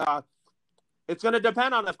that it's going to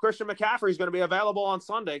depend on if Christian McCaffrey is going to be available on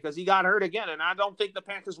Sunday, because he got hurt again, and I don't think the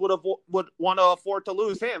Panthers would want to afford to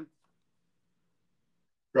lose him.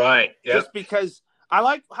 Right. Yep. Just because I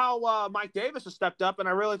like how Mike Davis has stepped up, and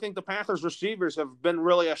I really think the Panthers receivers have been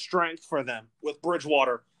really a strength for them with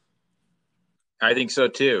Bridgewater. I think so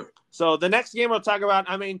too. So the next game we'll talk about,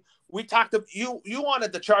 I mean, we talked – you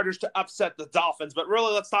wanted the Chargers to upset the Dolphins, but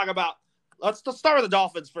really let's start with the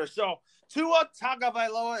Dolphins first. So Tua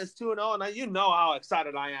Tagovailoa is 2-0, and you know how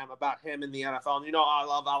excited I am about him in the NFL, and you know I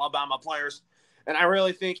love Alabama players. And I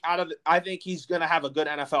really think I think he's going to have a good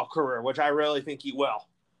NFL career, which I really think he will.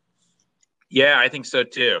 Yeah, I think so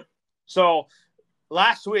too. So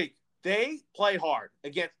last week, they played hard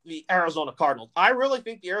against the Arizona Cardinals. I really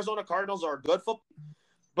think the Arizona Cardinals are a good football,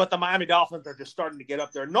 but the Miami Dolphins are just starting to get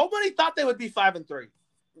up there. Nobody thought they would be 5-3.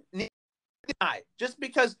 Just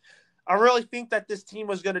because I really think that this team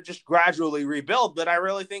was going to just gradually rebuild, but I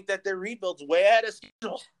really think that their rebuild's way ahead of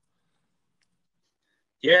schedule.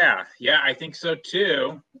 Yeah, I think so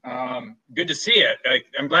too. Good to see it.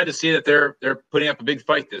 I'm glad to see that they're putting up a big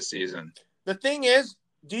fight this season. The thing is,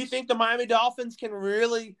 do you think the Miami Dolphins can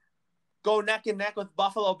really go neck and neck with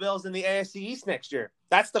Buffalo Bills in the AFC East next year?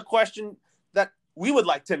 That's the question that we would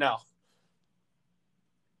like to know.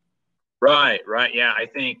 Right. Yeah, I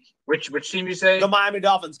think which team you say? The Miami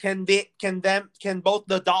Dolphins. Can both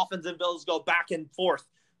the Dolphins and Bills go back and forth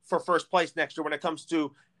for first place next year when it comes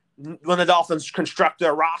to when the Dolphins construct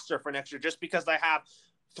their roster for next year? Just because they have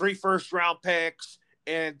 3 first-round picks,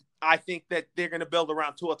 and I think that they're going to build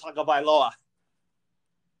around Tua Tagovailoa.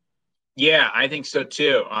 Yeah, I think so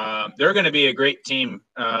too. They're going to be a great team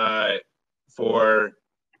for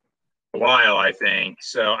a while, I think.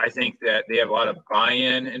 So I think that they have a lot of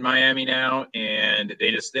buy-in in Miami now, and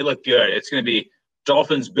they look good. It's going to be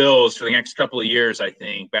Dolphins Bills for the next couple of years, I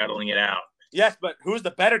think, battling it out. Yes, but who's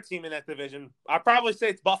the better team in that division? I'd probably say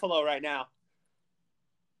it's Buffalo right now.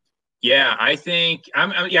 Yeah, I think I'm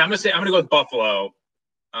going to go with Buffalo.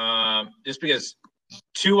 Just because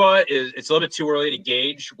Tua it's a little bit too early to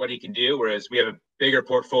gauge what he can do, whereas we have a bigger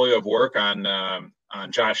portfolio of work on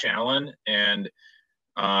Josh Allen,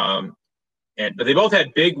 but they both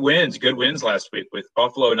had good wins last week, with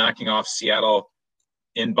Buffalo knocking off Seattle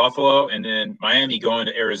in Buffalo, and then Miami going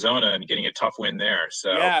to Arizona and getting a tough win there.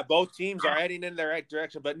 So yeah, both teams are heading in the right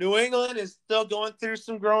direction, but New England is still going through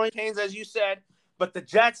some growing pains, as you said. But the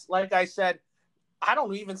Jets, like I said, I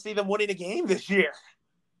don't even see them winning a game this year.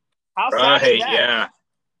 How sad is that?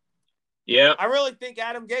 Yeah. I really think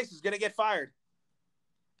Adam Gase is going to get fired.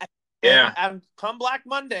 Yeah. And come Black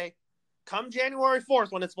Monday, come January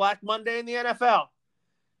 4th, when it's Black Monday in the NFL,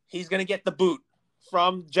 he's going to get the boot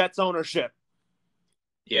from Jets ownership.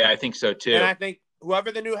 Yeah, I think so too. And I think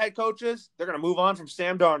whoever the new head coach is, they're going to move on from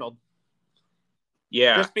Sam Darnold.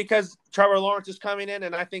 Yeah. Just because Trevor Lawrence is coming in,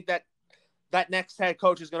 and I think that next head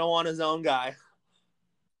coach is going to want his own guy.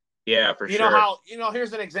 Yeah, for sure.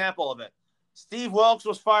 Here's an example of it. Steve Wilkes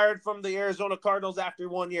was fired from the Arizona Cardinals after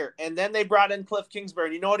 1 year, and then they brought in Cliff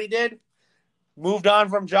Kingsbury. You know what he did? Moved on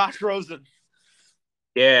from Josh Rosen.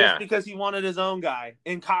 Yeah. Just because he wanted his own guy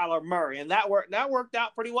in Kyler Murray, and that worked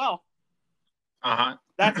out pretty well. Uh-huh.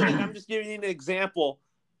 I'm just giving you an example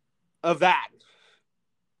of that.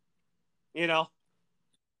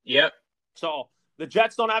 Yep. So the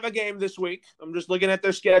Jets don't have a game this week. I'm just looking at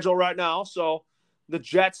their schedule right now. So the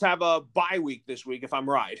Jets have a bye week this week, if I'm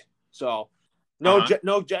right. So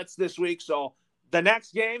No Jets this week. So the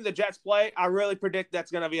next game the Jets play, I really predict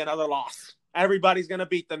that's going to be another loss. Everybody's going to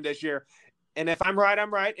beat them this year. And if I'm right,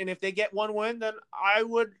 I'm right. And if they get one win, then I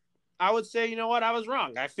would say, you know what, I was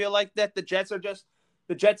wrong. I feel like that the Jets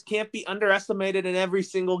can't be underestimated in every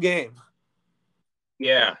single game.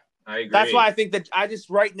 Yeah, I agree. That's why I think that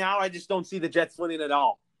right now I just don't see the Jets winning at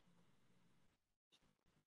all.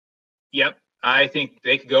 Yep. I think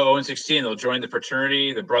they could go 0-16. They'll join the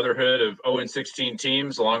fraternity, the brotherhood of 0-16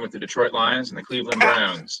 teams, along with the Detroit Lions and the Cleveland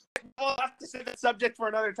Browns. We'll have to save that subject for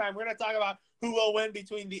another time. We're going to talk about who will win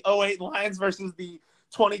between the 2008 Lions versus the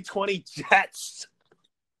 2020 Jets.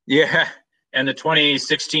 Yeah, and the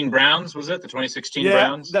 2016 Browns, was it? The 2016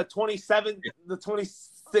 Browns? The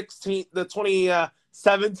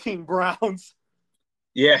 2017 Browns.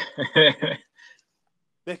 Yeah.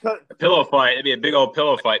 They could a pillow fight. It'd be a big old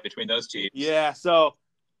pillow fight between those teams. Yeah, so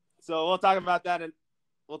we'll talk about that a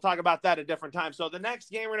different time. So the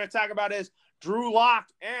next game we're going to talk about is Drew Lock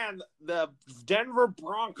and the Denver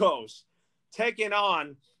Broncos taking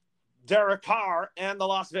on Derek Carr and the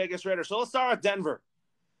Las Vegas Raiders. So let's start with Denver.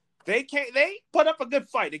 They put up a good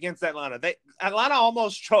fight against Atlanta. Atlanta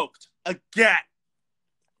almost choked again.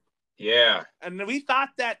 Yeah. And we thought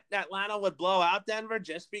that Atlanta would blow out Denver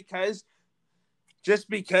just because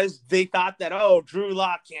they thought that, Drew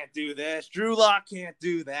Lock can't do this. Drew Lock can't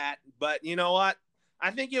do that. But you know what?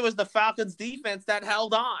 I think it was the Falcons defense that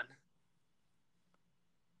held on.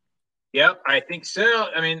 Yep, I think so.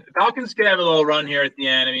 I mean, the Falcons could have a little run here at the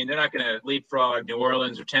end. I mean, they're not going to leapfrog New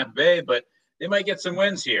Orleans or Tampa Bay, but they might get some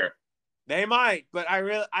wins here. They might, but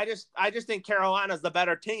I just think Carolina's the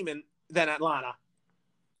better team than Atlanta.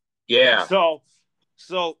 Yeah. So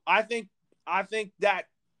I think that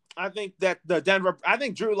the Denver. I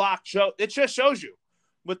think Drew Lock just shows you,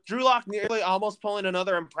 with Drew Lock nearly almost pulling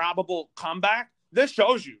another improbable comeback. This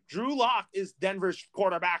shows you Drew Lock is Denver's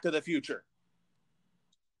quarterback of the future.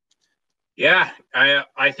 Yeah,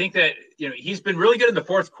 I think that he's been really good in the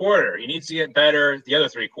fourth quarter. He needs to get better the other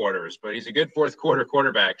three quarters, but he's a good fourth quarter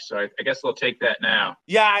quarterback. So I guess they'll take that now.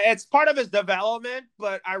 Yeah, it's part of his development,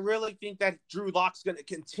 but I really think that Drew Lock's going to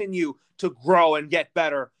continue to grow and get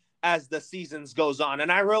better as the seasons goes on.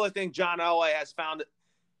 And I really think John Elway has found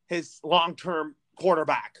his long-term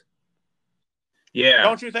quarterback. Yeah.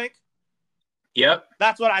 Don't you think? Yep.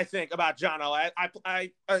 That's what I think about John Elway.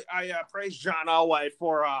 I praise John Elway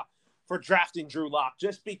for drafting Drew Lock,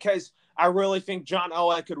 just because I really think John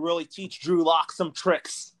Elway could really teach Drew Lock some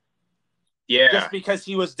tricks. Yeah. Just because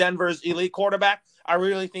he was Denver's elite quarterback, I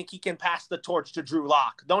really think he can pass the torch to Drew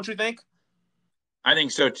Lock. Don't you think? I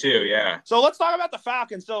think so too, yeah. So let's talk about the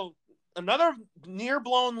Falcons. So another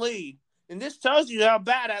near-blown lead, and this tells you how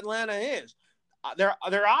bad Atlanta is. Their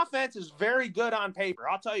offense is very good on paper.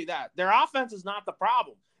 I'll tell you that. Their offense is not the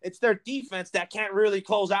problem. It's their defense that can't really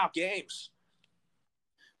close out games.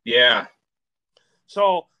 Yeah.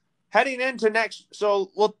 So heading into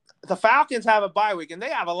the Falcons have a bye week, and they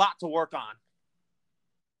have a lot to work on.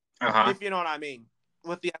 If you know what I mean,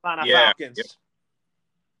 with the Atlanta Falcons.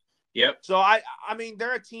 Yep. So I mean,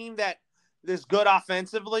 they're a team that is good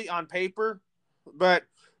offensively on paper, but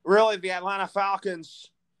really the Atlanta Falcons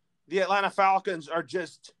are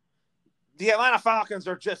just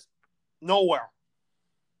nowhere.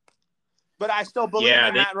 But I still believe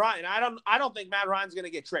in Matt Ryan. I don't think Matt Ryan's going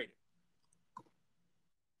to get traded.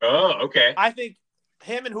 Oh, okay. I think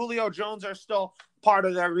him and Julio Jones are still part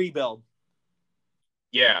of their rebuild.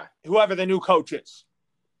 Yeah. Whoever the new coach is.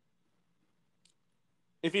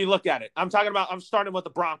 If you look at it. I'm starting with the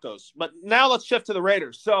Broncos. But now let's shift to the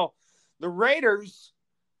Raiders. So the Raiders,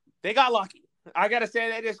 they got lucky. I got to say,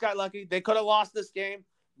 they just got lucky. They could have lost this game.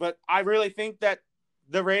 But I really think that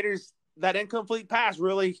the Raiders, that incomplete pass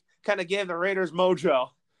really kind of gave the Raiders mojo.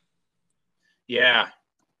 Yeah.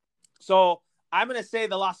 So I'm going to say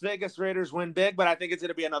the Las Vegas Raiders win big, but I think it's going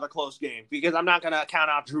to be another close game because I'm not going to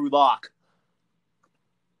count out Drew Lock.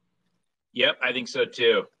 Yep, I think so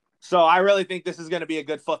too. So I really think this is going to be a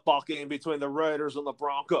good football game between the Raiders and the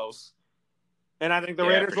Broncos. And I think the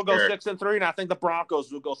Raiders will go 6-3, and I think the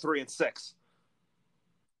Broncos will go 3-6.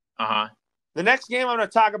 The next game I'm going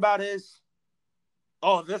to talk about is,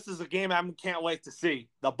 this is a game I can't wait to see.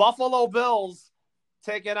 The Buffalo Bills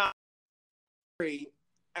taking on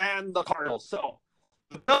and the Cardinals. So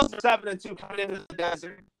the Bills are 7-2 coming into the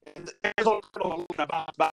desert. And the Arizona Cardinals are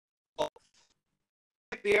about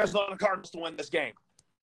the Arizona Cardinals to win this game.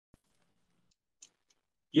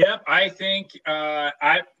 Yep, I think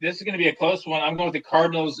this is going to be a close one. I'm going with the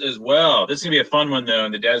Cardinals as well. This is going to be a fun one, though,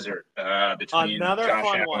 in the desert. Between another Josh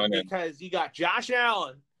fun Allen one because you got Josh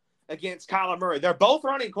Allen against Kyler Murray. They're both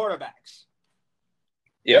running quarterbacks.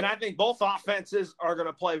 Yep. And I think both offenses are going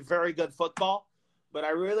to play very good football. But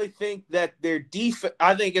I really think that their defense,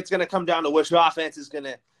 I think it's going to come down to which offense is going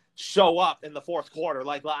to show up in the fourth quarter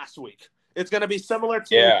like last week. It's going to be similar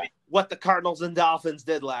to what the Cardinals and Dolphins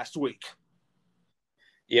did last week.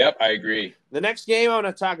 Yep, I agree. The next game I want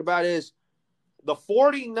to talk about is the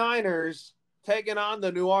 49ers taking on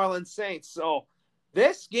the New Orleans Saints. So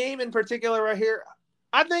this game in particular right here,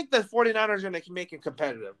 I think the 49ers are going to make it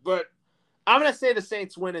competitive. But I'm going to say the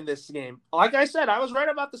Saints win in this game. Like I said, I was right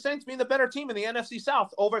about the Saints being the better team in the NFC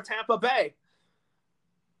South over Tampa Bay.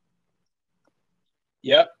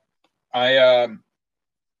 Yep.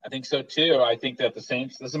 I think so too. I think that the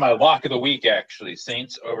Saints, this is my lock of the week, actually.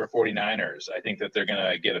 Saints over 49ers. I think that they're going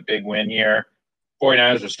to get a big win here.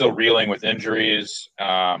 49ers are still reeling with injuries.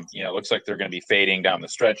 It looks like they're going to be fading down the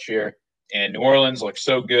stretch here. And New Orleans looks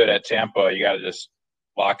so good at Tampa. You got to just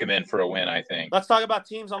lock them in for a win, I think. Let's talk about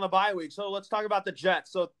teams on the bye week. So let's talk about the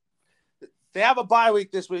Jets. So they have a bye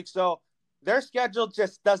week this week. So their schedule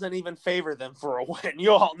just doesn't even favor them for a win.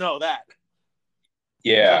 You all know that.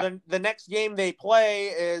 Yeah. So the next game they play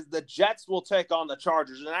is the Jets will take on the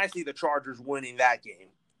Chargers, and I see the Chargers winning that game.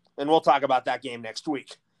 And we'll talk about that game next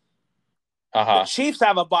week. The Chiefs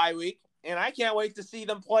have a bye week, and I can't wait to see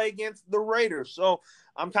them play against the Raiders. So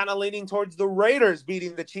I'm kind of leaning towards the Raiders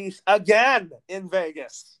beating the Chiefs again in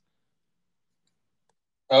Vegas.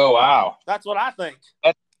 Oh, wow. That's what I think.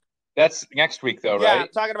 That's next week, though, right? Yeah, I'm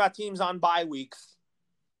talking about teams on bye weeks.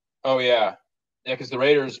 Oh, yeah. Yeah, because the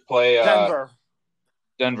Raiders play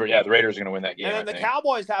Denver, yeah, the Raiders are going to win that game. And then the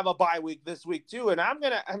Cowboys have a bye week this week too, and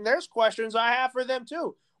there's questions I have for them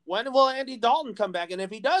too. When will Andy Dalton come back? And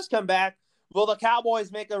if he does come back, will the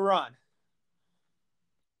Cowboys make a run?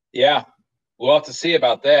 Yeah, we'll have to see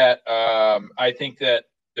about that. I think that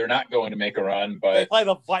they're not going to make a run, but they play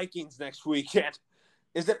the Vikings next weekend.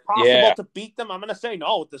 Is it possible to beat them? I'm going to say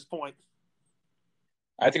no at this point.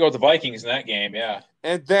 I have to go with the Vikings in that game, yeah.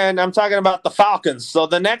 And then I'm talking about the Falcons. So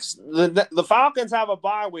the Falcons have a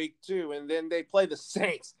bye week too, and then they play the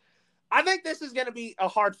Saints. I think this is going to be a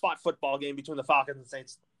hard-fought football game between the Falcons and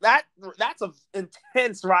Saints. That's an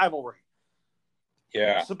intense rivalry.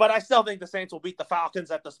 Yeah. But I still think the Saints will beat the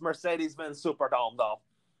Falcons at the Mercedes-Benz Superdome, though.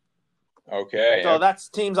 Okay. So that's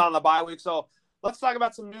teams on the bye week. So let's talk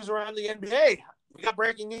about some news around the NBA. We got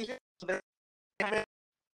breaking news.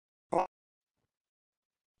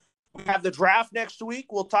 We have the draft next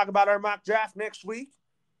week. We'll talk about our mock draft next week.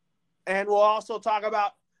 And we'll also talk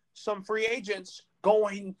about some free agents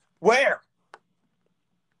going where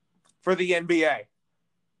for the NBA.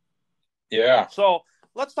 Yeah. So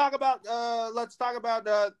let's talk about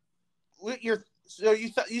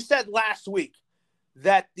you said last week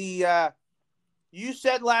that the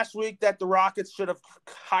Rockets should have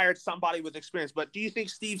hired somebody with experience. But do you think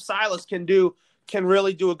Steve Silas can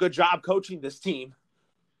really do a good job coaching this team?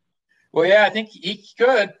 Well, yeah, I think he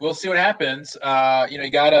could. We'll see what happens.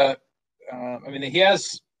 You gotta.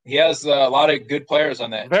 He has a lot of good players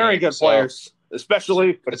on that. Very good players,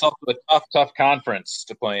 especially. But it's also a tough conference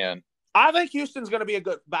to play in. I think Houston's going to be a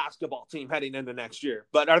good basketball team heading into next year.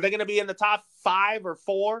 But are they going to be in the top 5 or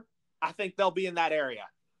 4? I think they'll be in that area.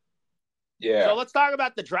 Yeah. So let's talk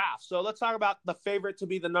about the draft. So let's talk about the favorite to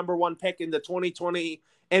be the number 1 pick in the 2020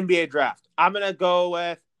 NBA draft. I would go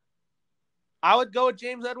with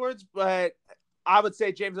James Edwards, but I would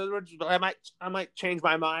say James Edwards, but I might change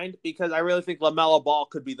my mind because I really think LaMelo Ball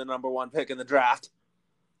could be the number 1 pick in the draft.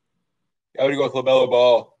 I would go with LaMelo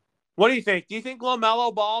Ball. What do you think? Do you think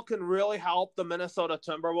LaMelo Ball can really help the Minnesota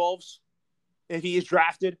Timberwolves if he is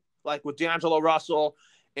drafted, like with D'Angelo Russell,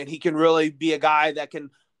 and he can really be a guy that can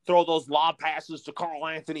throw those lob passes to Karl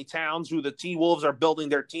Anthony Towns, who the T-Wolves are building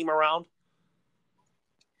their team around?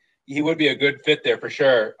 He would be a good fit there for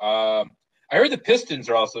sure. I heard the Pistons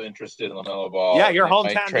are also interested in LaMelo Ball. Yeah, your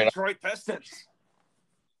hometown Detroit Pistons.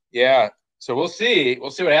 Yeah, so we'll see.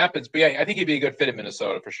 We'll see what happens. But yeah, I think he'd be a good fit in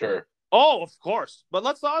Minnesota for sure. Oh, of course. But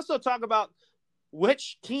let's also talk about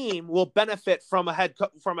which team will benefit from a head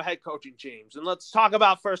coaching change. And let's talk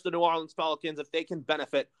about first the New Orleans Pelicans, if they can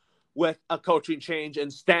benefit with a coaching change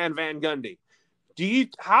and Stan Van Gundy.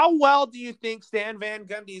 How well do you think Stan Van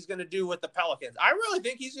Gundy is going to do with the Pelicans? I really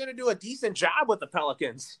think he's going to do a decent job with the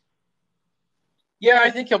Pelicans. Yeah,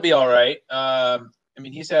 I think he'll be all right.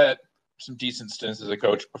 He's had some decent stints as a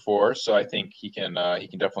coach before, so I think he can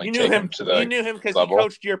definitely take him to the level. You knew him because he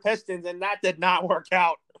coached your Pistons, and that did not work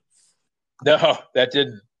out. No, that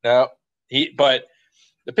didn't. No, but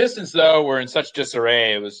the Pistons though were in such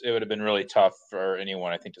disarray. It would have been really tough for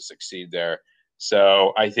anyone, I think, to succeed there.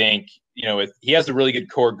 So I think he has a really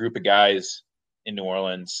good core group of guys in New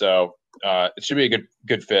Orleans. So it should be a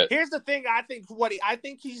good fit. Here's the thing. I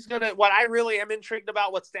think he's gonna. What I really am intrigued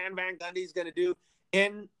about what Stan Van Gundy's gonna do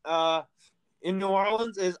in New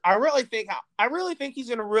Orleans is I really think he's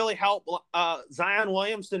gonna really help Zion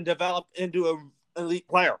Williamson develop into an elite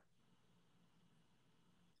player.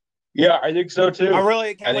 Yeah, I think so too. I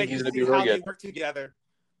really can't wait he's to see really how good. they work together.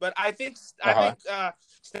 But I think Stan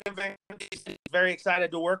Van Gundy is very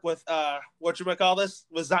excited to work with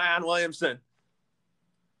with Zion Williamson.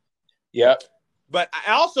 Yep. But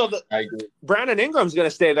I agree. Brandon Ingram's going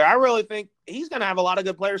to stay there. I really think he's going to have a lot of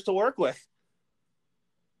good players to work with.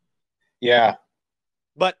 Yeah.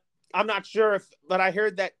 But I'm not sure but I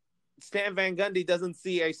heard that Stan Van Gundy doesn't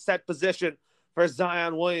see a set position for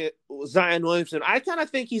Zion Williamson. I kind of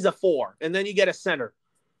think he's a 4, and then you get a center.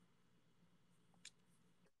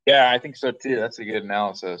 Yeah, I think so too. That's a good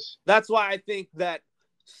analysis. That's why I think that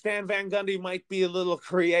Stan Van Gundy might be a little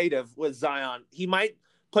creative with Zion. He might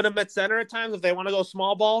put him at center at times if they want to go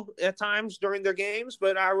small ball at times during their games,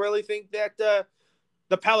 but I really think that the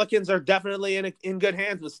Pelicans are definitely in good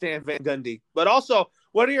hands with Stan Van Gundy. But also,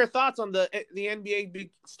 what are your thoughts on the NBA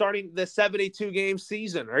starting the 72-game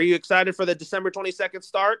season? Are you excited for the December 22nd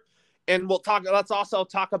start? And let's also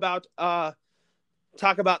talk about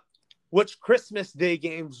which Christmas Day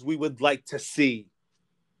games we would like to see.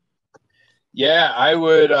 Yeah, I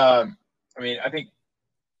would. I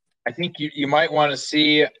think you might want to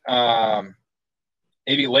see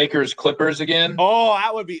maybe Lakers Clippers again. Oh,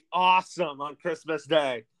 that would be awesome on Christmas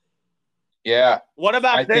Day. Yeah. What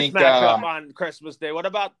about this matchup on Christmas Day? What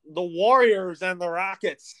about the Warriors and the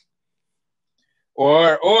Rockets?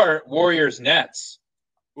 Or Warriors Nets.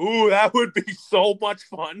 Ooh, that would be so much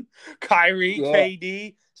fun. Kyrie,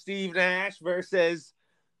 KD, Steve Nash versus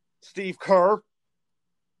Steve Kerr.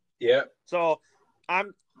 Yep. So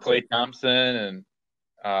I'm Klay Thompson and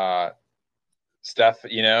Steph,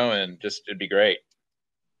 and just it'd be great.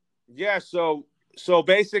 Yeah, so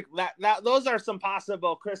basic that those are some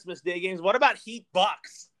possible Christmas Day games. What about Heat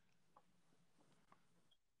Bucks?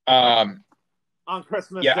 On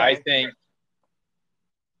Christmas Day. I think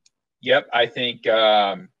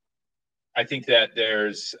that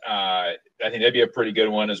there's I think that'd be a pretty good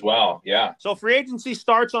one as well. Yeah. So free agency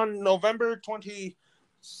starts on November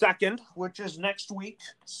 22nd, which is next week.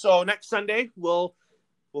 So next Sunday we'll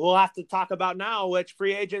have to talk about now which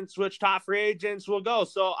top free agents will go.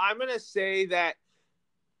 So I'm going to say that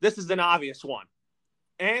this is an obvious one.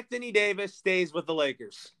 Anthony Davis stays with the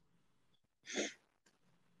Lakers.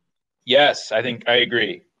 Yes, I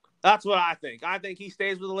agree. That's what I think. I think he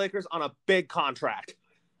stays with the Lakers on a big contract.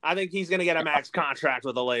 I think he's going to get a max contract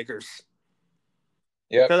with the Lakers.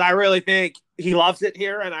 Yeah. Because I really think he loves it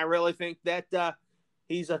here, and I really think that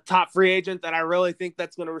he's a top free agent that I really think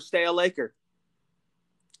that's going to stay a Laker.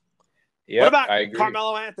 Yep, what about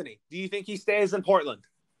Carmelo Anthony? Do you think he stays in Portland?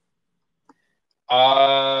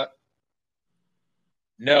 No,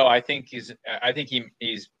 I think he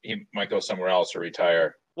might go somewhere else or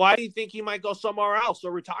retire. Why do you think he might go somewhere else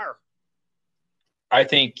or retire? I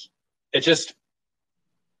think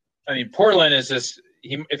Portland is just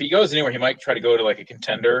if he goes anywhere, he might try to go to like a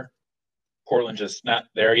contender. Portland just not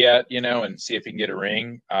there yet, and see if he can get a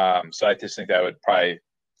ring. So I just think that would probably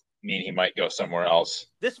mean he might go somewhere else.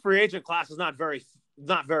 This free agent class is not very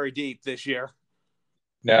deep this year.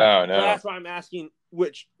 No. So that's why I'm asking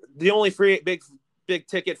the only big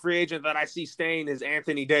ticket free agent that I see staying is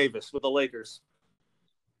Anthony Davis with the Lakers.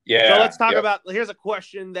 Yeah. So let's talk about, here's a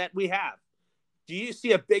question that we have. Do you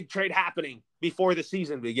see a big trade happening before the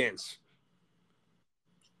season begins?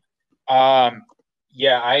 Yeah,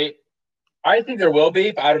 I think there will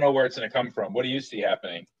be, but I don't know where it's going to come from. What do you see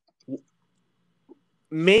happening?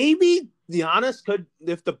 Maybe Giannis could,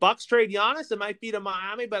 if the Bucks trade Giannis, it might be to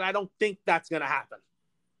Miami, but I don't think that's going to happen.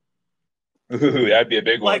 Ooh, that'd be a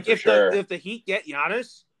big one for sure. If the Heat get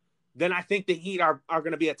Giannis, then I think the Heat are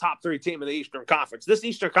going to be a top 3 team in the Eastern Conference. This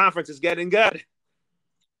Eastern Conference is getting good.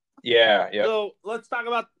 Yeah. So let's talk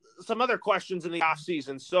about some other questions in the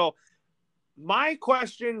offseason. So my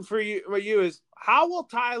question for you is, how will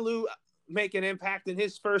Ty Lue make an impact in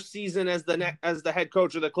his first season as the head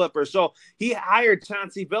coach of the Clippers? So he hired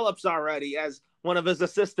Chauncey Billups already as one of his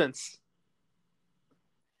assistants.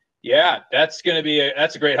 Yeah, that's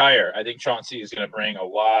a great hire. I think Chauncey is going to bring a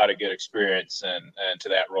lot of good experience and to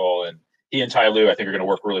that role, and he and Ty Lue I think are going to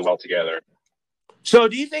work really well together. So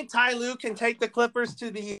do you think Ty Lue can take the Clippers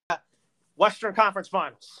to the Western Conference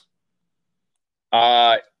Finals?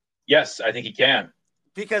 Yes, I think he can.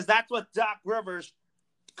 Because that's what Doc Rivers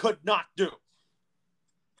could not do.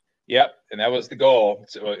 Yep, and that was the goal.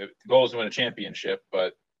 So the goal is to win a championship,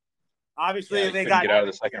 but Obviously, they couldn't get out of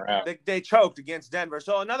the second round. They choked against Denver.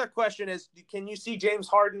 So another question is, can you see James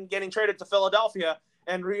Harden getting traded to Philadelphia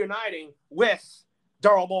and reuniting with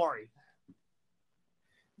Daryl Morey?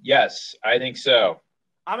 Yes, I think so.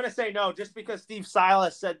 I'm going to say no, just because Steve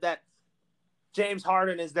Silas said that James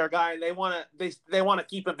Harden is their guy, and they want to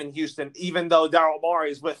keep him in Houston, even though Daryl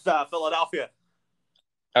Morey is with Philadelphia.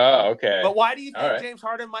 Oh, okay. But why do you think James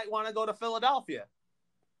Harden might want to go to Philadelphia?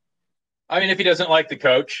 I mean, if he doesn't like the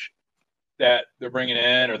coach that they're bringing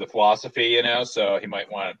in or the philosophy, so he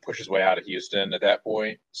might want to push his way out of Houston at that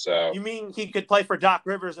point. So you mean he could play for Doc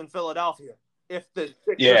Rivers in Philadelphia if the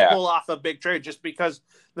Sixers pull off a big trade, just because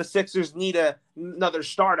the Sixers need another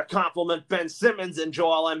star to complement Ben Simmons and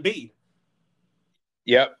Joel Embiid.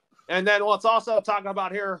 Yep. And then let's also talk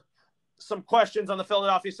about here some questions on the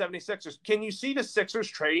Philadelphia 76ers. Can you see the Sixers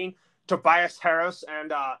trading Tobias Harris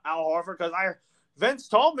and Al Horford? Because Vince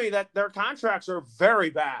told me that their contracts are very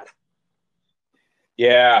bad.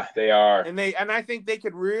 Yeah, they are. And I think they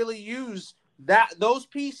could really use those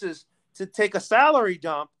pieces to take a salary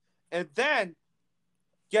dump and then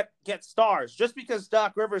get stars. Just because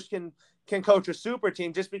Doc Rivers can coach a super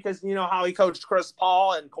team, just because how he coached Chris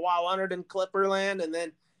Paul and Kawhi Leonard in Clipperland, and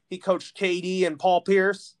then he coached KD and Paul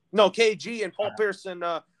Pierce. No, KG and Paul Pierce and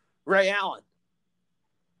Ray Allen.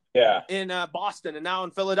 Yeah. In Boston and now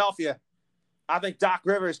in Philadelphia. I think Doc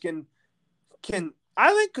Rivers can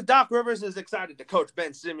I think Doc Rivers is excited to coach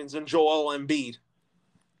Ben Simmons and Joel Embiid.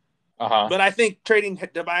 But I think trading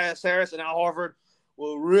Tobias Harris and Al Horford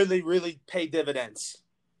will really, really pay dividends.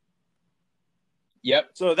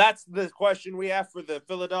 Yep. So that's the question we have for the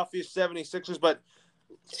Philadelphia 76ers. But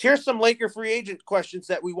here's some Laker free agent questions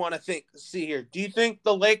that we want to see here. Do you think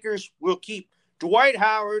the Lakers will keep Dwight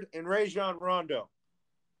Howard and Rajon Rondo?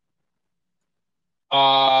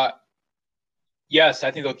 Yes,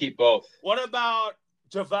 I think they'll keep both. What about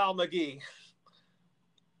JaVale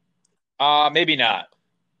McGee? Maybe not.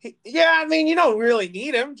 Yeah, I mean, you don't really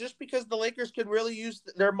need him, just because the Lakers could really use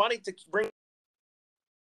their money to bring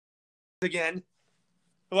again,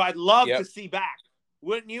 who I'd love to see back.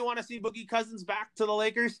 Wouldn't you want to see Boogie Cousins back to the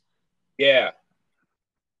Lakers? Yeah.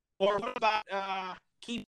 Or what about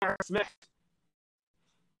Keith Smith?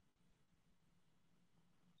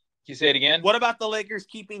 Can you say it again? What about the Lakers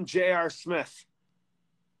keeping J.R. Smith?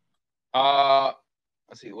 Let's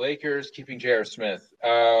see. Lakers keeping J.R. Smith.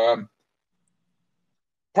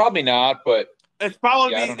 Probably not, but it's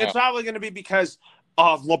probably going to be because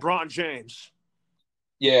of LeBron James.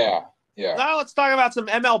 Yeah. Yeah. Now let's talk about some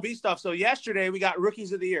MLB stuff. So yesterday we got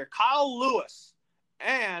Rookies of the Year. Kyle Lewis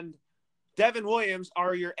and Devin Williams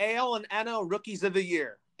are your AL and NL Rookies of the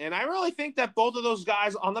Year. And I really think that both of those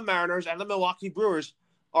guys on the Mariners and the Milwaukee Brewers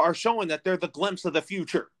are showing that they're the glimpse of the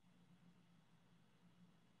future.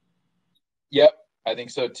 Yep, I think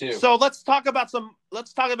so too. So let's talk about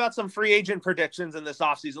some free agent predictions in this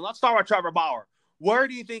offseason. Let's start with Trevor Bauer. Where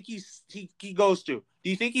do you think he goes to? Do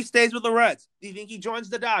you think he stays with the Reds? Do you think he joins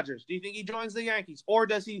the Dodgers? Do you think he joins the Yankees? Or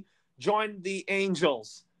does he join the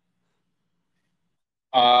Angels?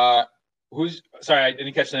 Sorry, I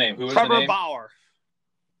didn't catch the name. Who was the name? Trevor Bauer.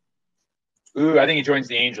 Ooh, I think he joins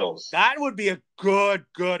the Angels. That would be a good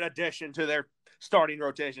addition to their starting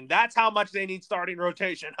rotation. That's how much they need starting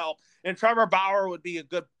rotation help. And Trevor Bauer would be a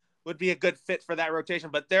good fit for that rotation.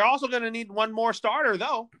 But they're also going to need one more starter,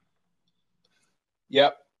 though.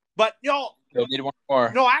 Yep. But they'll need one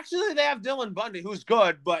more. No, actually, they have Dylan Bundy, who's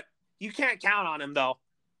good, but you can't count on him though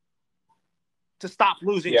to stop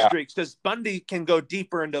losing streaks, because Bundy can go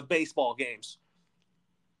deeper into baseball games.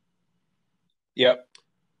 Yep.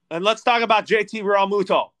 And let's talk about JT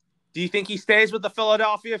Realmuto. Do you think he stays with the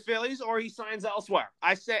Philadelphia Phillies or he signs elsewhere?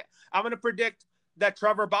 I'm going to predict that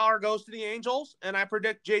Trevor Bauer goes to the Angels, and I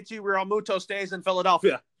predict JT Realmuto stays in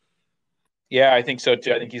Philadelphia. Yeah, I think so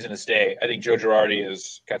too. I think he's going to stay. I think Joe Girardi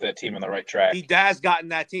has got that team on the right track. He has gotten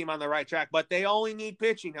that team on the right track, but they only need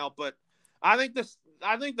pitching help. But I think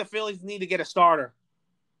the Phillies need to get a starter.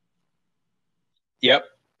 Yep.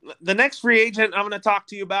 The next free agent I'm going to talk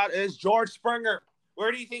to you about is George Springer.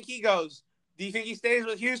 Where do you think he goes? Do you think he stays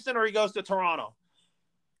with Houston or he goes to Toronto?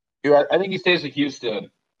 I think he stays with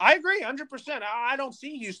Houston. I agree 100%. I don't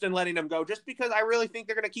see Houston letting him go, just because I really think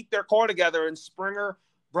they're going to keep their core together in Springer,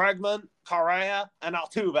 Bregman, Correa, and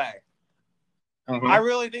Altuve. Mm-hmm. I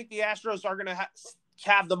really think the Astros are going to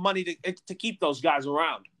have the money to keep those guys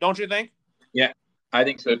around. Don't you think? Yeah, I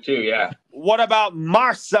think so too, yeah. What about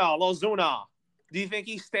Marcell Ozuna? Do you think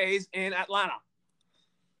he stays in Atlanta?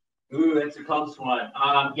 Ooh, that's a close one.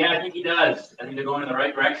 Yeah, I think he does. I think they're going in the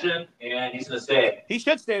right direction, and he's going to stay. He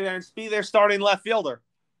should stay there and be their starting left fielder.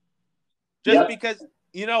 Because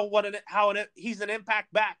you know he's an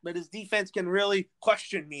impact back, but his defense can really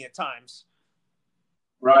question me at times.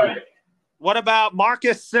 Right. What about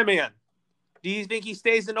Marcus Simeon? Do you think he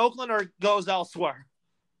stays in Oakland or goes elsewhere?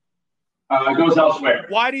 Goes elsewhere.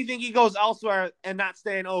 Why do you think he goes elsewhere and not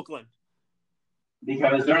stay in Oakland?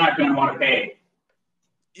 Because they're not going to want to pay.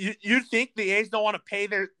 You think the A's don't want to pay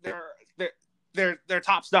their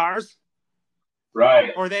top stars?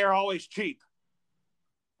 Right. Or they are always cheap?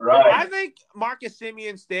 Right. I think Marcus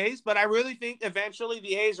Simeon stays, but I really think eventually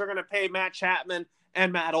the A's are going to pay Matt Chapman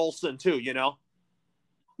and Matt Olson too, you know?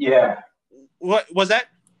 Yeah. What was that?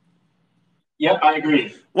 Yep, I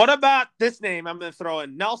agree. What about this name I'm going to throw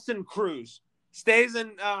in? Nelson Cruz. Stays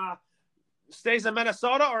in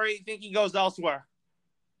Minnesota, or you think he goes elsewhere?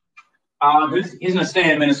 He's going to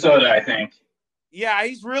stay in Minnesota, I think. Yeah,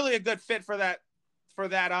 he's really a good fit for that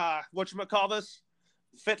whatchamacallit,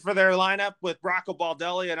 fit for their lineup with Rocco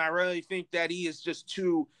Baldelli, and I really think that he is just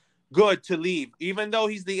too good to leave, even though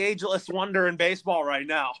he's the ageless wonder in baseball right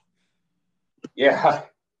now. Yeah.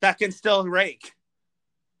 That can still rake.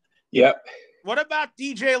 Yep. What about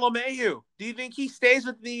DJ LeMahieu? Do you think he stays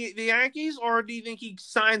with the Yankees, or do you think he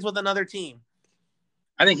signs with another team?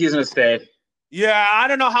 I think he's going to stay. Yeah, I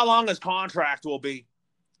don't know how long his contract will be.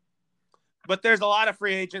 But there's a lot of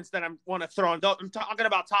free agents that I want to throw in. I'm talking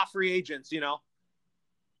about top free agents, you know.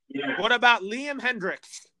 Yeah. What about Liam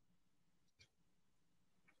Hendricks?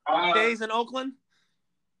 Stays in Oakland?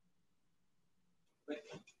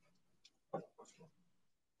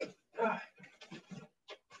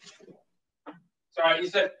 Sorry, you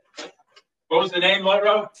said, what was the name,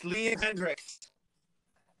 Loro? It's Liam Hendricks.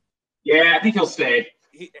 Yeah, I think he'll stay.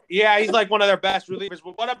 He's like one of their best relievers.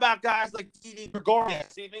 But what about guys like Didi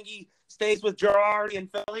Gregorius? Do you think he stays with Girardi in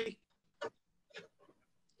Philly?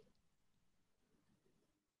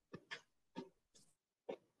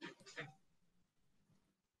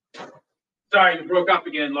 Sorry, you broke up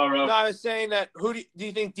again, Loro. No, I was saying that do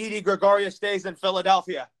you think Didi Gregorius stays in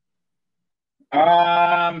Philadelphia?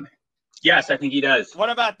 Yes, I think he does.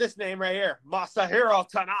 What about this name right here? Masahiro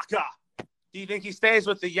Tanaka. Do you think he stays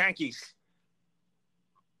with the Yankees?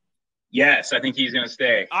 Yes, I think he's going to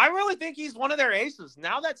stay. I really think he's one of their aces.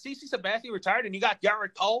 Now that CeCe Sabathia retired and you got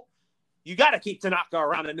Garrett Cole, you got to keep Tanaka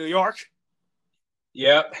around in New York.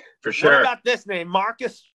 Yep, for sure. What about this name?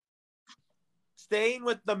 Marcus staying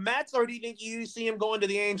with the Mets, or do you think you see him going to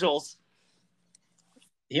the Angels?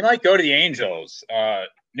 He might go to the Angels.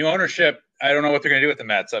 New ownership, I don't know what they're going to do with the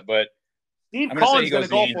Mets, but Steve Cohen's going to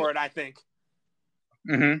go for it, I think.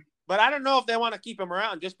 Mm-hmm. But I don't know if they want to keep him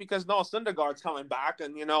around just because Noah Syndergaard's coming back,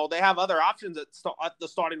 and they have other options at the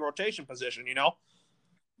starting rotation position.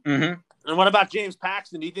 Mm-hmm. And what about James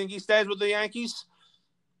Paxton? Do you think he stays with the Yankees?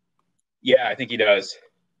 Yeah, I think he does.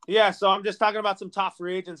 Yeah, so I'm just talking about some top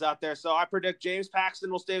free agents out there. So I predict James Paxton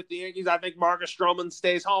will stay with the Yankees. I think Marcus Stroman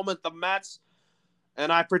stays home with the Mets.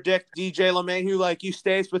 And I predict DJ LeMahieu, like you,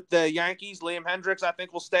 stays with the Yankees. Liam Hendricks, I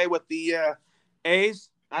think, will stay with the A's.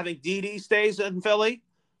 I think Didi stays in Philly.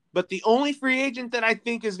 But the only free agent that I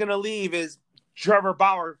think is going to leave is Trevor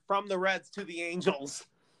Bauer from the Reds to the Angels.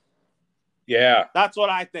 Yeah. That's what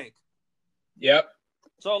I think. Yep.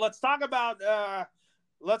 So let's talk about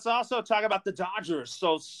let's also talk about the Dodgers.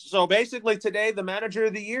 So basically today the manager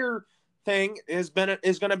of the year thing is going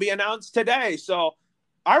to be announced today. So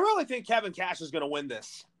I really think Kevin Cash is going to win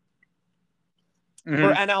this. Mm-hmm.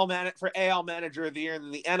 For AL manager of the year,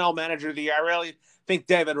 and the NL manager of the year. I really think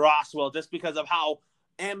David Ross will, just because of how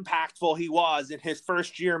impactful he was in his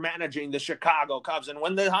first year managing the Chicago Cubs. And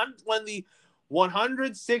when the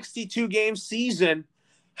 162 game season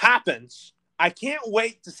happens, I can't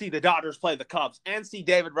wait to see the Dodgers play the Cubs and see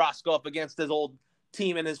David Ross go up against his old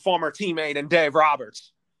team and his former teammate and Dave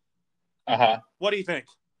Roberts. Uh-huh. What do you think?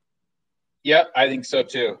 Yep, I think so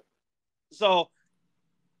too. So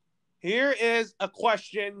here is a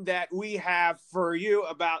question that we have for you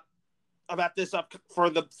about this up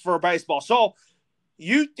for baseball. So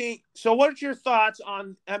what's your thoughts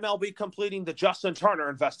on MLB completing the Justin Turner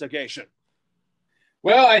investigation?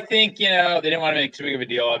 Well, I think, they didn't want to make too big of a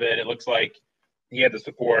deal of it. It looks like he had the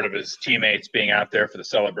support of his teammates being out there for the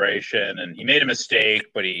celebration, and he made a mistake,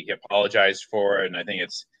 but he apologized for it. And I think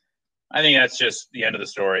that's just the end of the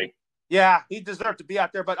story. Yeah, he deserved to be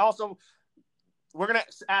out there. But also, we're going to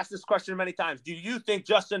ask this question many times. Do you think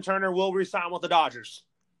Justin Turner will re-sign with the Dodgers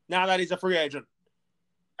now that he's a free agent?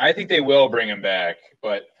 I think they will bring him back,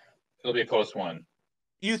 but it'll be a close one.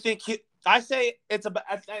 You think I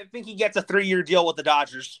think he gets a 3-year deal with the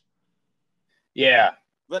Dodgers. Yeah.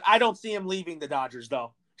 But I don't see him leaving the Dodgers,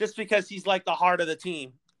 though, just because he's like the heart of the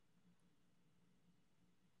team.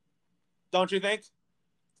 Don't you think?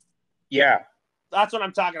 Yeah. That's what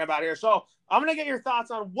I'm talking about here. So I'm going to get your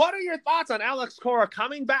thoughts on what are your thoughts on Alex Cora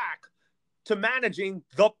coming back to managing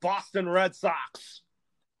the Boston Red Sox?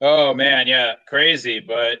 Oh man, yeah, crazy.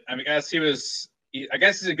 But I mean, I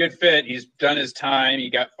guess he's a good fit. He's done his time. He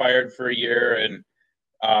got fired for a year, and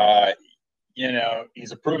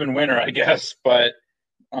he's a proven winner, I guess. But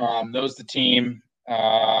knows the team.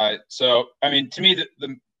 So I mean, to me,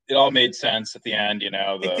 it all made sense at the end. It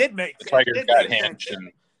did make the sense. Tigers got Hinch,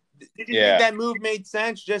 and did you think that move made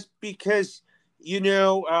sense just because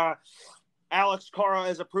Alex Cora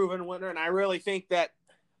is a proven winner, and I really think that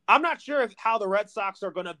I'm not sure how the Red Sox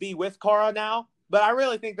are going to be with Cora now, but I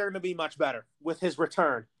really think they're going to be much better with his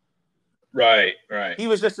return. Right. He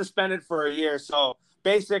was just suspended for a year, so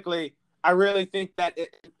basically, I really think that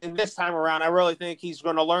in this time around, I really think he's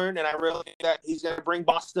going to learn, and I really think that he's going to bring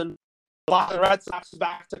Boston Red Sox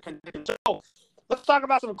back to contention. So let's talk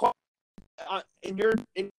about some in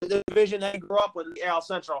the division that you grew up with, the AL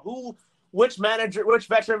Central. Which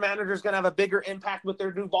veteran manager is going to have a bigger impact with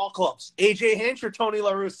their new ball clubs? AJ Hinch or Tony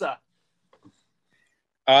La Russa?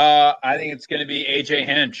 I think it's going to be AJ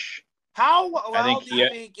Hinch. How well do you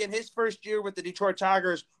think in his first year with the Detroit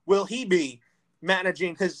Tigers will he be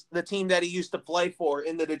managing the team that he used to play for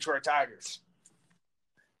in the Detroit Tigers?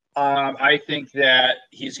 I think that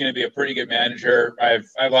he's going to be a pretty good manager. I have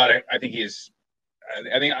a lot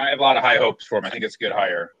of high hopes for him. I think it's a good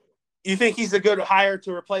hire. You think he's a good hire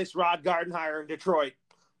to replace Rod Gardenhire in Detroit?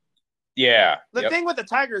 Yeah. The thing with the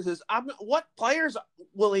Tigers is, what players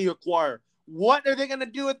will he acquire? What are they going to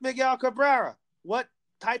do with Miguel Cabrera? What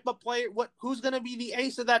type of player? Who's going to be the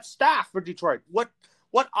ace of that staff for Detroit? What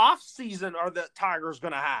off season are the Tigers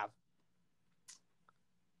going to have?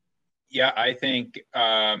 Yeah, I think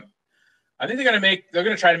they're going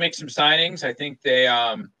to try to make some signings. I think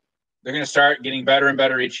they're going to start getting better and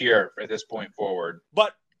better each year at this point forward.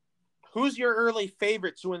 But who's your early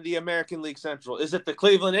favorite to win the American League Central? Is it the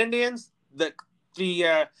Cleveland Indians, the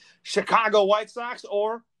Chicago White Sox,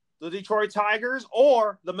 or the Detroit Tigers,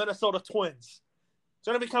 or the Minnesota Twins? It's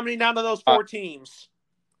going to be coming down to those four teams.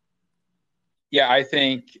 Yeah, I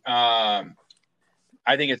think it's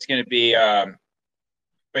going to be.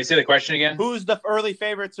 Wait, say the question again. Who's the early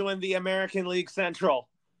favorite to win the American League Central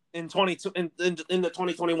in the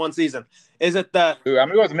 2021 season? Is it the? I'm going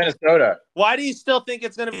to go with Minnesota. Why do you still think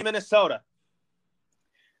it's going to be Minnesota?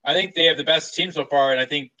 I think they have the best team so far, and I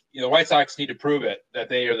think the White Sox need to prove it that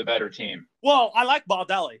they are the better team. Well, I like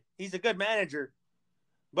Baldelli. He's a good manager,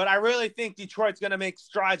 but I really think Detroit's going to make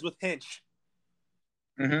strides with Hinch.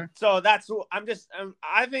 Mm-hmm. So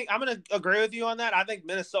I think I'm going to agree with you on that. I think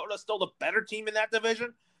Minnesota's still the better team in that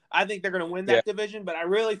division. I think they're going to win that division, but I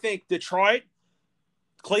really think Detroit,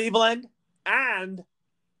 Cleveland, and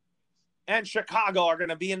Chicago are going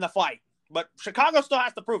to be in the fight. But Chicago still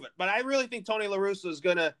has to prove it. But I really think Tony La Russa is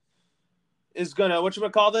gonna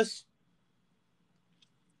whatchamacallit?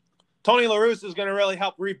 Tony La Russa is gonna really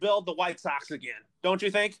help rebuild the White Sox again. Don't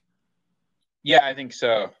you think? Yeah, I think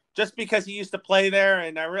so. Just because he used to play there,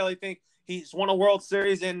 and I really think he's won a World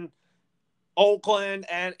Series in Oakland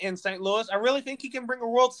and in St. Louis. I really think he can bring a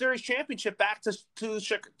World Series championship back to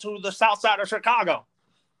the south side of Chicago.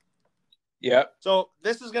 Yeah. So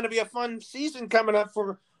this is going to be a fun season coming up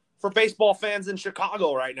for baseball fans in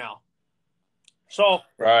Chicago right now. So,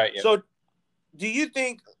 right. Yeah. So do you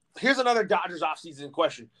think – here's another Dodgers offseason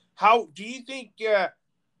question. How do you think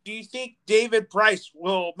David Price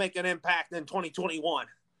will make an impact in 2021?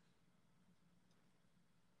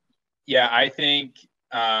 Yeah, I think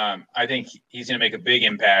he's going to make a big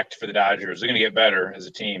impact for the Dodgers. They're going to get better as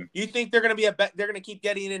a team. You think they're going to keep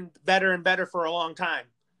getting in better and better for a long time?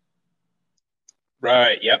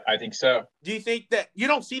 Right. Yep. I think so. Do you think that you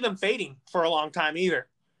don't see them fading for a long time either?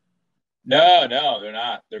 No, they're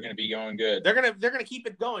not. They're going to be going good. They're going to keep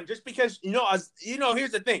it going just because,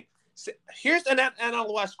 here's the thing. Here's an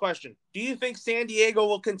NL West question. Do you think San Diego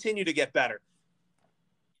will continue to get better?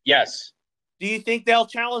 Yes. Do you think they'll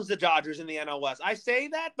challenge the Dodgers in the NL West? I say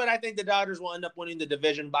that, but I think the Dodgers will end up winning the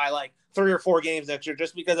division by like 3 or 4 games next year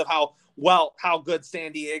just because of how good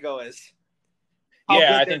San Diego is.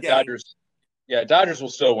 I think Dodgers. Yeah, Dodgers will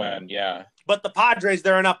still win, yeah. But the Padres,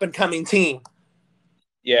 they're an up-and-coming team.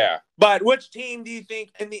 Yeah. But which team do you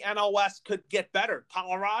think in the NL West could get better?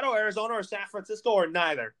 Colorado, Arizona, or San Francisco, or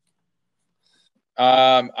neither?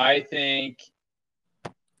 I think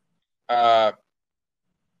I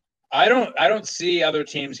don't see other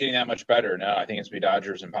teams getting that much better. No, I think it's going to be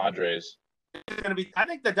Dodgers and Padres. I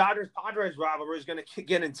think the Dodgers-Padres rivalry is going to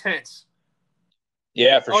get intense.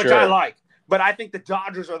 Yeah, for sure. Which I like. But I think the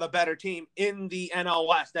Dodgers are the better team in the NL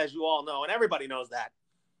West, as you all know, and everybody knows that.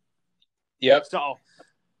 Yep. So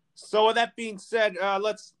So with that being said,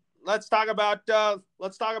 let's talk about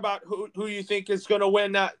who you think is going to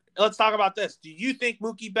win. Let's talk about this. Do you think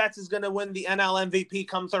Mookie Betts is going to win the NL MVP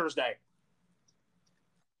come Thursday?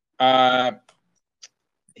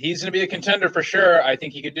 He's going to be a contender for sure. I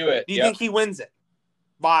think he could do it. Do you think he wins it?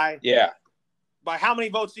 By how many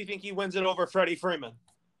votes do you think he wins it over Freddie Freeman?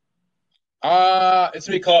 It's going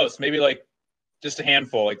to be close. Maybe like just a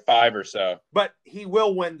handful, like 5 or so. But he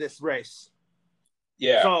will win this race.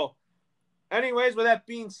 Yeah. So, anyways, with that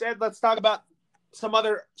being said, let's talk about some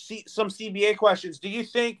CBA questions. Do you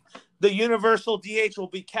think the universal DH will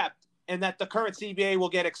be kept and that the current CBA will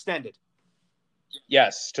get extended?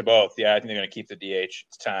 Yes, to both. Yeah, I think they're going to keep the DH.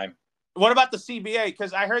 It's time. What about the CBA?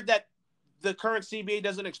 Because I heard that the current CBA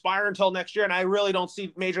doesn't expire until next year, and I really don't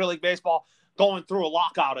see Major League Baseball going through a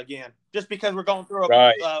lockout again. Just because we're going through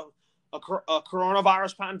a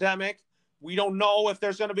coronavirus pandemic. We don't know if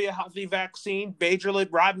there's going to be a healthy vaccine. Major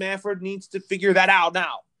League Rob Manfred needs to figure that out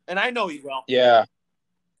now, and I know he will. Yeah,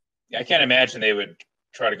 I can't imagine they would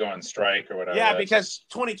try to go on strike or whatever. Yeah, because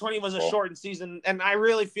 2020 was a shortened season, and I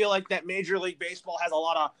really feel like that Major League Baseball has a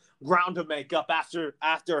lot of ground to make up after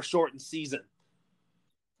a shortened season.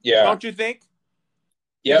 Yeah. Don't you think?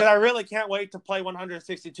 Yeah. Because I really can't wait to play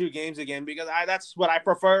 162 games again because that's what I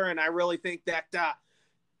prefer, and I really think that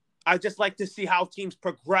I just like to see how teams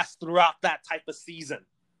progress throughout that type of season.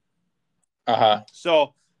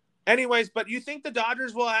 So, anyways, but you think the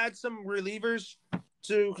Dodgers will add some relievers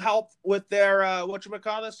to help with their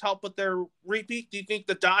help with their repeat? Do you think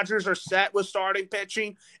the Dodgers are set with starting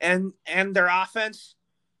pitching and their offense?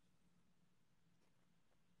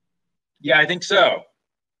 Yeah, I think so.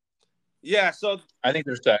 Yeah, so I think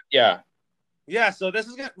they're set. Yeah. Yeah, so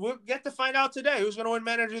we'll get to find out today who's going to win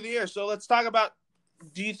Manager of the Year. So let's talk about,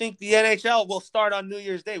 do you think the NHL will start on New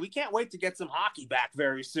Year's Day? We can't wait to get some hockey back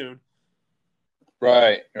very soon.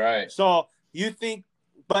 Right. So you think,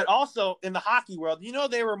 but also in the hockey world,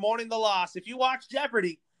 they were mourning the loss. If you watch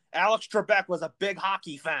Jeopardy, Alex Trebek was a big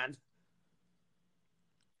hockey fan.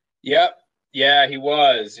 Yep. Yeah, he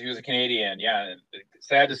was. He was a Canadian. Yeah,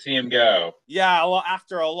 sad to see him go. Yeah, well,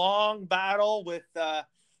 after a long battle with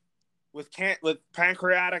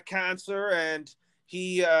pancreatic cancer, and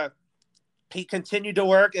he continued to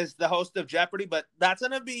work as the host of Jeopardy. But that's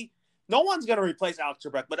gonna be no one's gonna replace Alex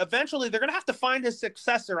Trebek. But eventually, they're gonna have to find his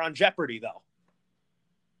successor on Jeopardy, though.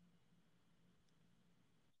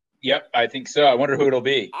 Yep, I think so. I wonder who it'll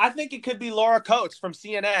be. I think it could be Laura Coates from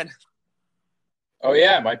CNN. Oh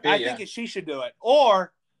yeah, it might be. I think she should do it.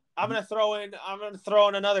 Or I'm gonna throw in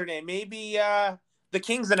another name. Maybe the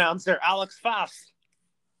Kings announcer, Alex Faust.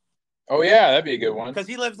 Oh yeah, that'd be a good one. Because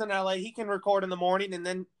he lives in LA, he can record in the morning and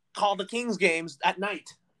then call the Kings games at night.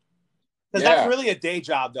 Because that's really a day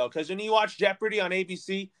job, though. Because when you watch Jeopardy on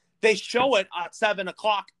ABC, they show it at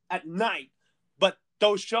 7:00 at night, but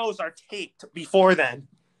those shows are taped before then.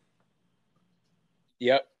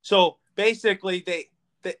 Yep. So basically,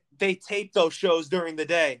 they tape those shows during the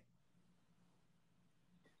day.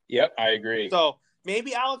 Yep, I agree. So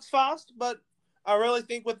maybe Alex Faust, but I really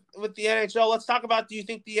think with the NHL, let's talk about. Who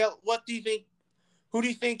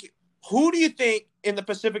do you think in the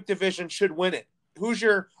Pacific Division should win it? Who's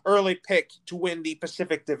your early pick to win the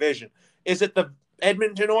Pacific Division? Is it the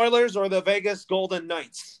Edmonton Oilers or the Vegas Golden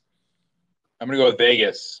Knights? I'm gonna go with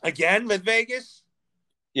Vegas. Again with Vegas?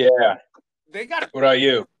 Yeah. They got it. What about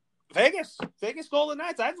you? Vegas Golden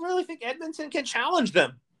Knights. I really think Edmonton can challenge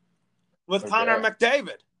them with Connor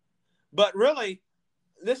McDavid. But really,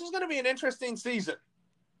 this is going to be an interesting season.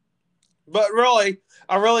 But really,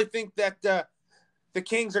 I really think that the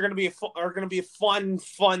Kings are going to be a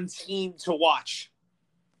fun team to watch,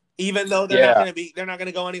 even though they're not going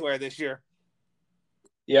to go anywhere this year.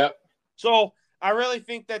 Yep. So I really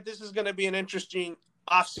think that this is going to be an interesting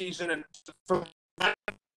offseason, and for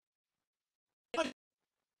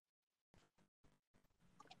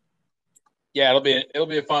yeah, it'll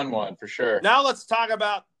be a fun one for sure. Now let's talk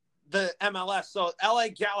about the MLS. So LA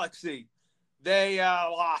Galaxy, they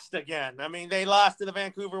lost again. I mean, they lost to the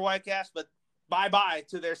Vancouver Whitecaps, but bye-bye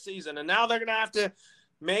to their season. And now they're going to have to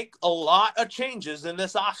make a lot of changes in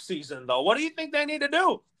this offseason, though. What do you think they need to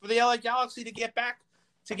do for the LA Galaxy to get back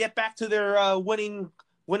to their winning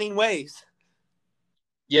ways?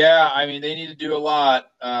 Yeah, I mean, they need to do a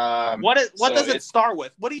lot. What does it start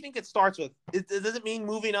with? What do you think it starts with? Does it mean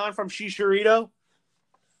moving on from Chicharito?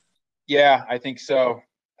 Yeah, I think so.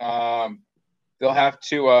 They'll have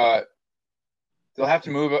to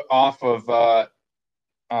move off of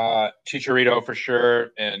Chicharito for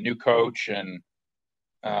sure, and new coach, and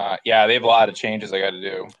they have a lot of changes they got to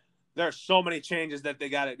do. There's so many changes that they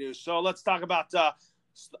got to do. So let's talk about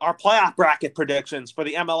our playoff bracket predictions for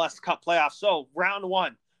the MLS Cup playoffs. So round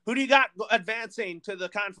one, who do you got advancing to the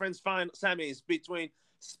conference final semis between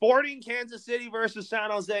Sporting Kansas City versus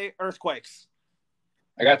San Jose Earthquakes?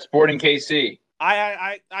 I got Sporting KC.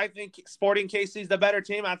 I think Sporting KC is the better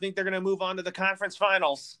team. I think they're going to move on to the conference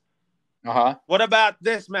finals. Uh-huh. What about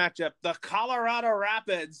this matchup? The Colorado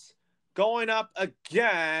Rapids going up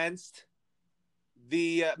against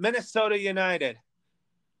the Minnesota United.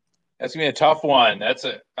 That's going to be a tough one. I'm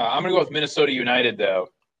going to go with Minnesota United, though.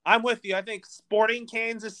 I'm with you. I think Sporting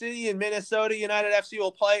Kansas City and Minnesota United FC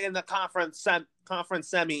will play in the conference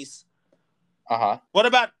semis. Uh-huh. What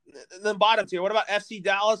about the bottom tier? What about FC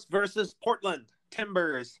Dallas versus Portland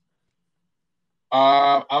Timbers?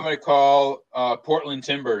 I'm going to call Portland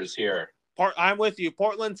Timbers here. I'm with you.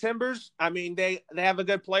 Portland Timbers. I mean, they have a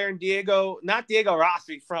good player in not Diego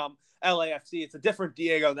Rossi from LAFC. It's a different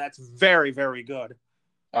Diego that's very, very good.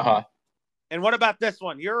 Uh-huh. And what about this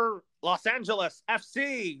one? You're Los Angeles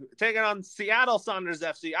FC taking on Seattle Sounders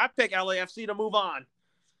FC. I pick LAFC to move on.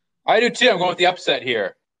 I do too. I'm going with the upset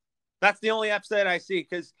here. That's the only upset I see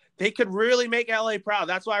because they could really make LA proud.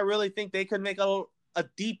 That's why I really think they could make a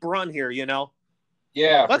deep run here, you know?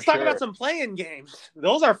 Yeah, Let's talk about some playing games.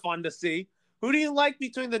 Those are fun to see. Who do you like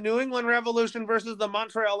between the New England Revolution versus the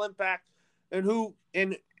Montreal Impact, and who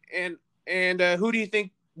do you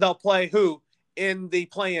think they'll play who in the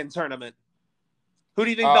play-in tournament? Who do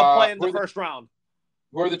you think they'll play in the first round?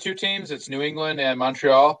 Who are the two teams? It's New England and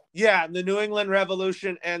Montreal. Yeah, the New England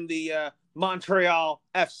Revolution and the Montreal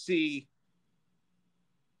FC.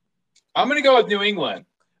 I'm going to go with New England.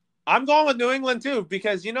 I'm going with New England too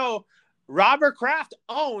because Robert Kraft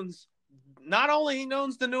owns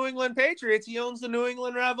the New England Patriots, he owns the New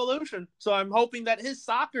England Revolution. So I'm hoping that his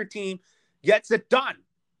soccer team gets it done.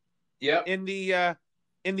 Yeah. In the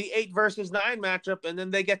 8 versus 9 matchup, and then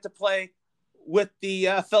they get to play with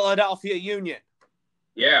the Philadelphia Union.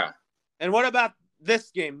 Yeah. And what about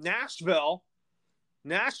this game? Nashville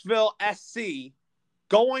SC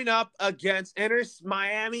going up against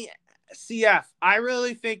Miami CF. I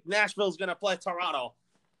really think Nashville's going to play Toronto.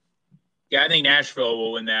 Yeah, I think Nashville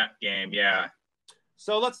will win that game, yeah.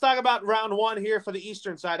 So let's talk about round one here for the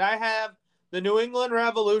Eastern side. I have the New England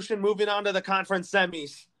Revolution moving on to the conference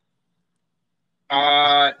semis.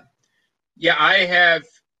 Yeah, I have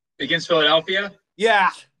against Philadelphia.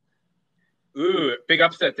 Yeah. Ooh, big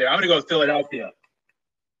upset there. I'm going to go with Philadelphia.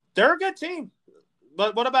 They're a good team.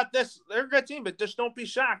 But what about this? They're a good team, but just don't be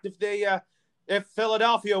shocked if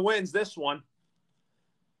Philadelphia wins this one.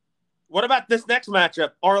 What about this next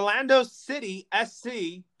matchup? Orlando City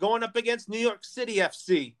SC going up against New York City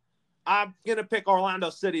FC. I'm going to pick Orlando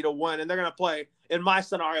City to win, and they're going to play, in my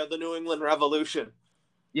scenario, the New England Revolution.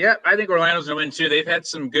 Yeah, I think Orlando's going to win, too. They've had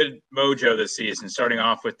some good mojo this season, starting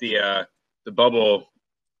off with the bubble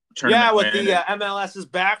tournament. Yeah, with the MLS's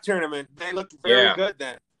back tournament. They looked very good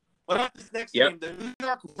then. What about this next game? The New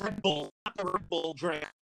York Red Bull, not the Red Bull Dream,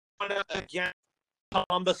 against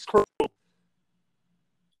Columbus Crew.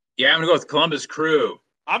 Yeah, I'm going to go with Columbus Crew.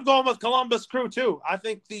 I'm going with Columbus Crew, too. I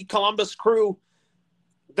think the Columbus Crew,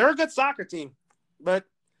 they're a good soccer team. But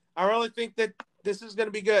I really think that this is going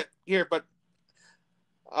to be good here. But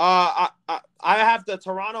I have the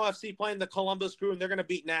Toronto FC playing the Columbus Crew, and they're going to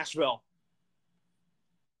beat Nashville.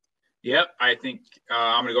 Yep, I think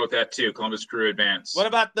I'm going to go with that, too. Columbus Crew advance. What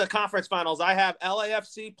about the conference finals? I have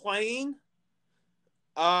LAFC playing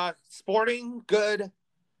Sporting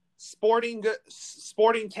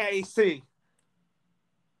KC.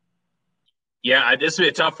 Yeah, this will be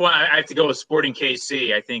a tough one. I have to go with Sporting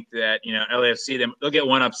KC. I think that, LAFC, they'll get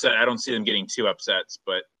one upset. I don't see them getting two upsets,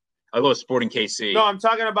 but I'll go with Sporting KC. No, I'm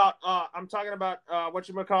talking about what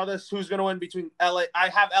you call this? Who's going to win between LA? I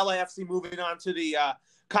have LAFC moving on to the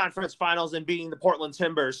conference finals and beating the Portland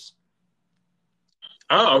Timbers.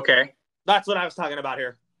 Oh, okay. That's what I was talking about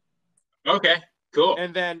here. Okay, cool.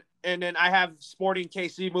 And then I have Sporting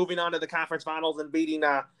KC moving on to the conference finals and beating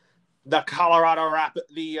the Colorado Rapids,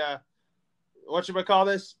 what you call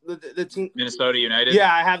this? The team Minnesota United.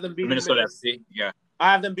 Yeah, I have them beating Minnesota FC. Yeah,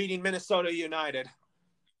 I have them beating Minnesota United.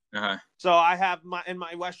 Uh-huh. So I have in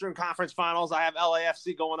my Western Conference Finals, I have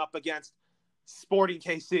LAFC going up against Sporting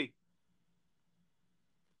KC.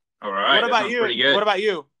 All right. What about you? Pretty good. What about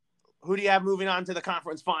you? Who do you have moving on to the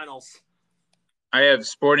conference finals? I have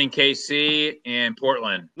Sporting KC and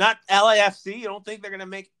Portland. Not LAFC. You don't think they're going to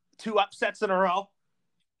make two upsets in a row?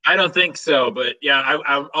 I don't think so, but yeah,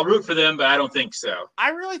 I'll root for them, but I don't think so. I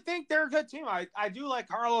really think they're a good team. I do like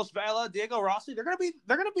Carlos Vela, Diego Rossi. They're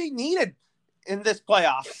gonna be needed in this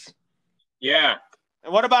playoffs. Yeah.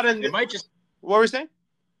 And what about They might just. What were we saying?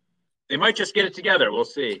 They might just get it together. We'll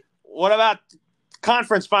see. What about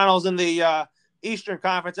conference finals in the Eastern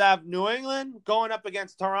Conference. I have New England going up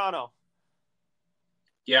against Toronto.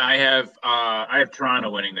 Yeah, I have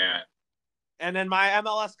Toronto winning that. And then my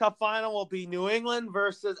MLS Cup final will be New England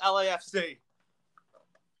versus LAFC.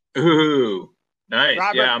 Ooh, nice.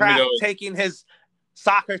 Robert I'm Kraft gonna go taking his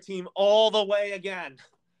soccer team all the way again.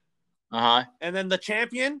 Uh-huh. And then the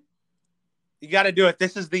champion, you got to do it.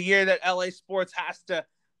 This is the year that LA sports has to.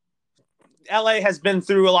 LA has been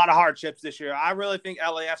through a lot of hardships this year. I really think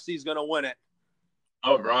LAFC is going to win it.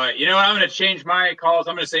 Oh, right. You know what? I'm going to change my calls.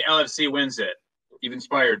 I'm going to say LFC wins it. You've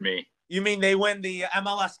inspired me. You mean they win the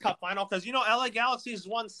MLS Cup final? Because, LA Galaxy's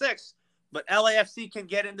won 6, but LAFC can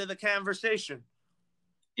get into the conversation.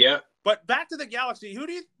 Yeah. But back to the Galaxy, who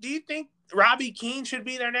do you think Robbie Keane should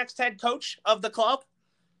be their next head coach of the club?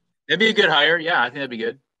 That'd be a good hire. Yeah, I think that'd be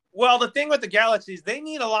good. Well, the thing with the Galaxy is they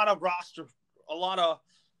need a lot of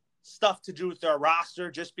stuff to do with their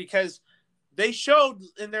roster, just because they showed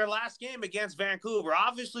in their last game against Vancouver.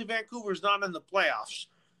 Obviously, Vancouver's not in the playoffs.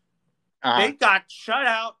 They got shut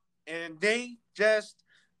out, and they just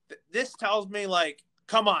 – this tells me,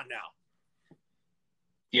 come on now.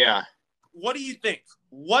 Yeah. What do you think?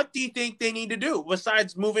 What do you think they need to do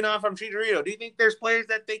besides moving on from Chicharito? Do you think there's players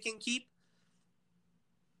that they can keep?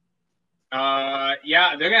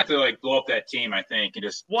 Yeah, they're going to have to, blow up that team, I think, and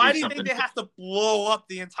just Why do you think they have to blow up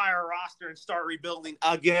the entire roster and start rebuilding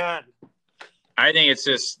again? I think it's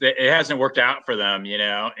just it hasn't worked out for them,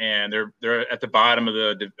 and they're at the bottom of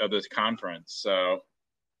this conference. So,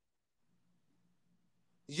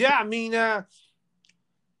 yeah, I mean,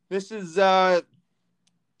 this is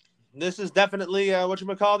definitely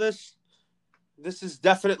whatchamacallit. This is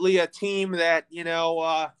definitely a team that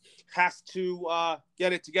has to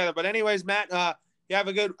get it together. But anyways, Matt, you have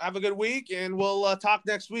a good week, and we'll talk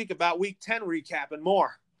next week about Week 10 recap and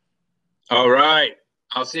more. All right,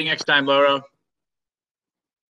 I'll see you next time, Loro.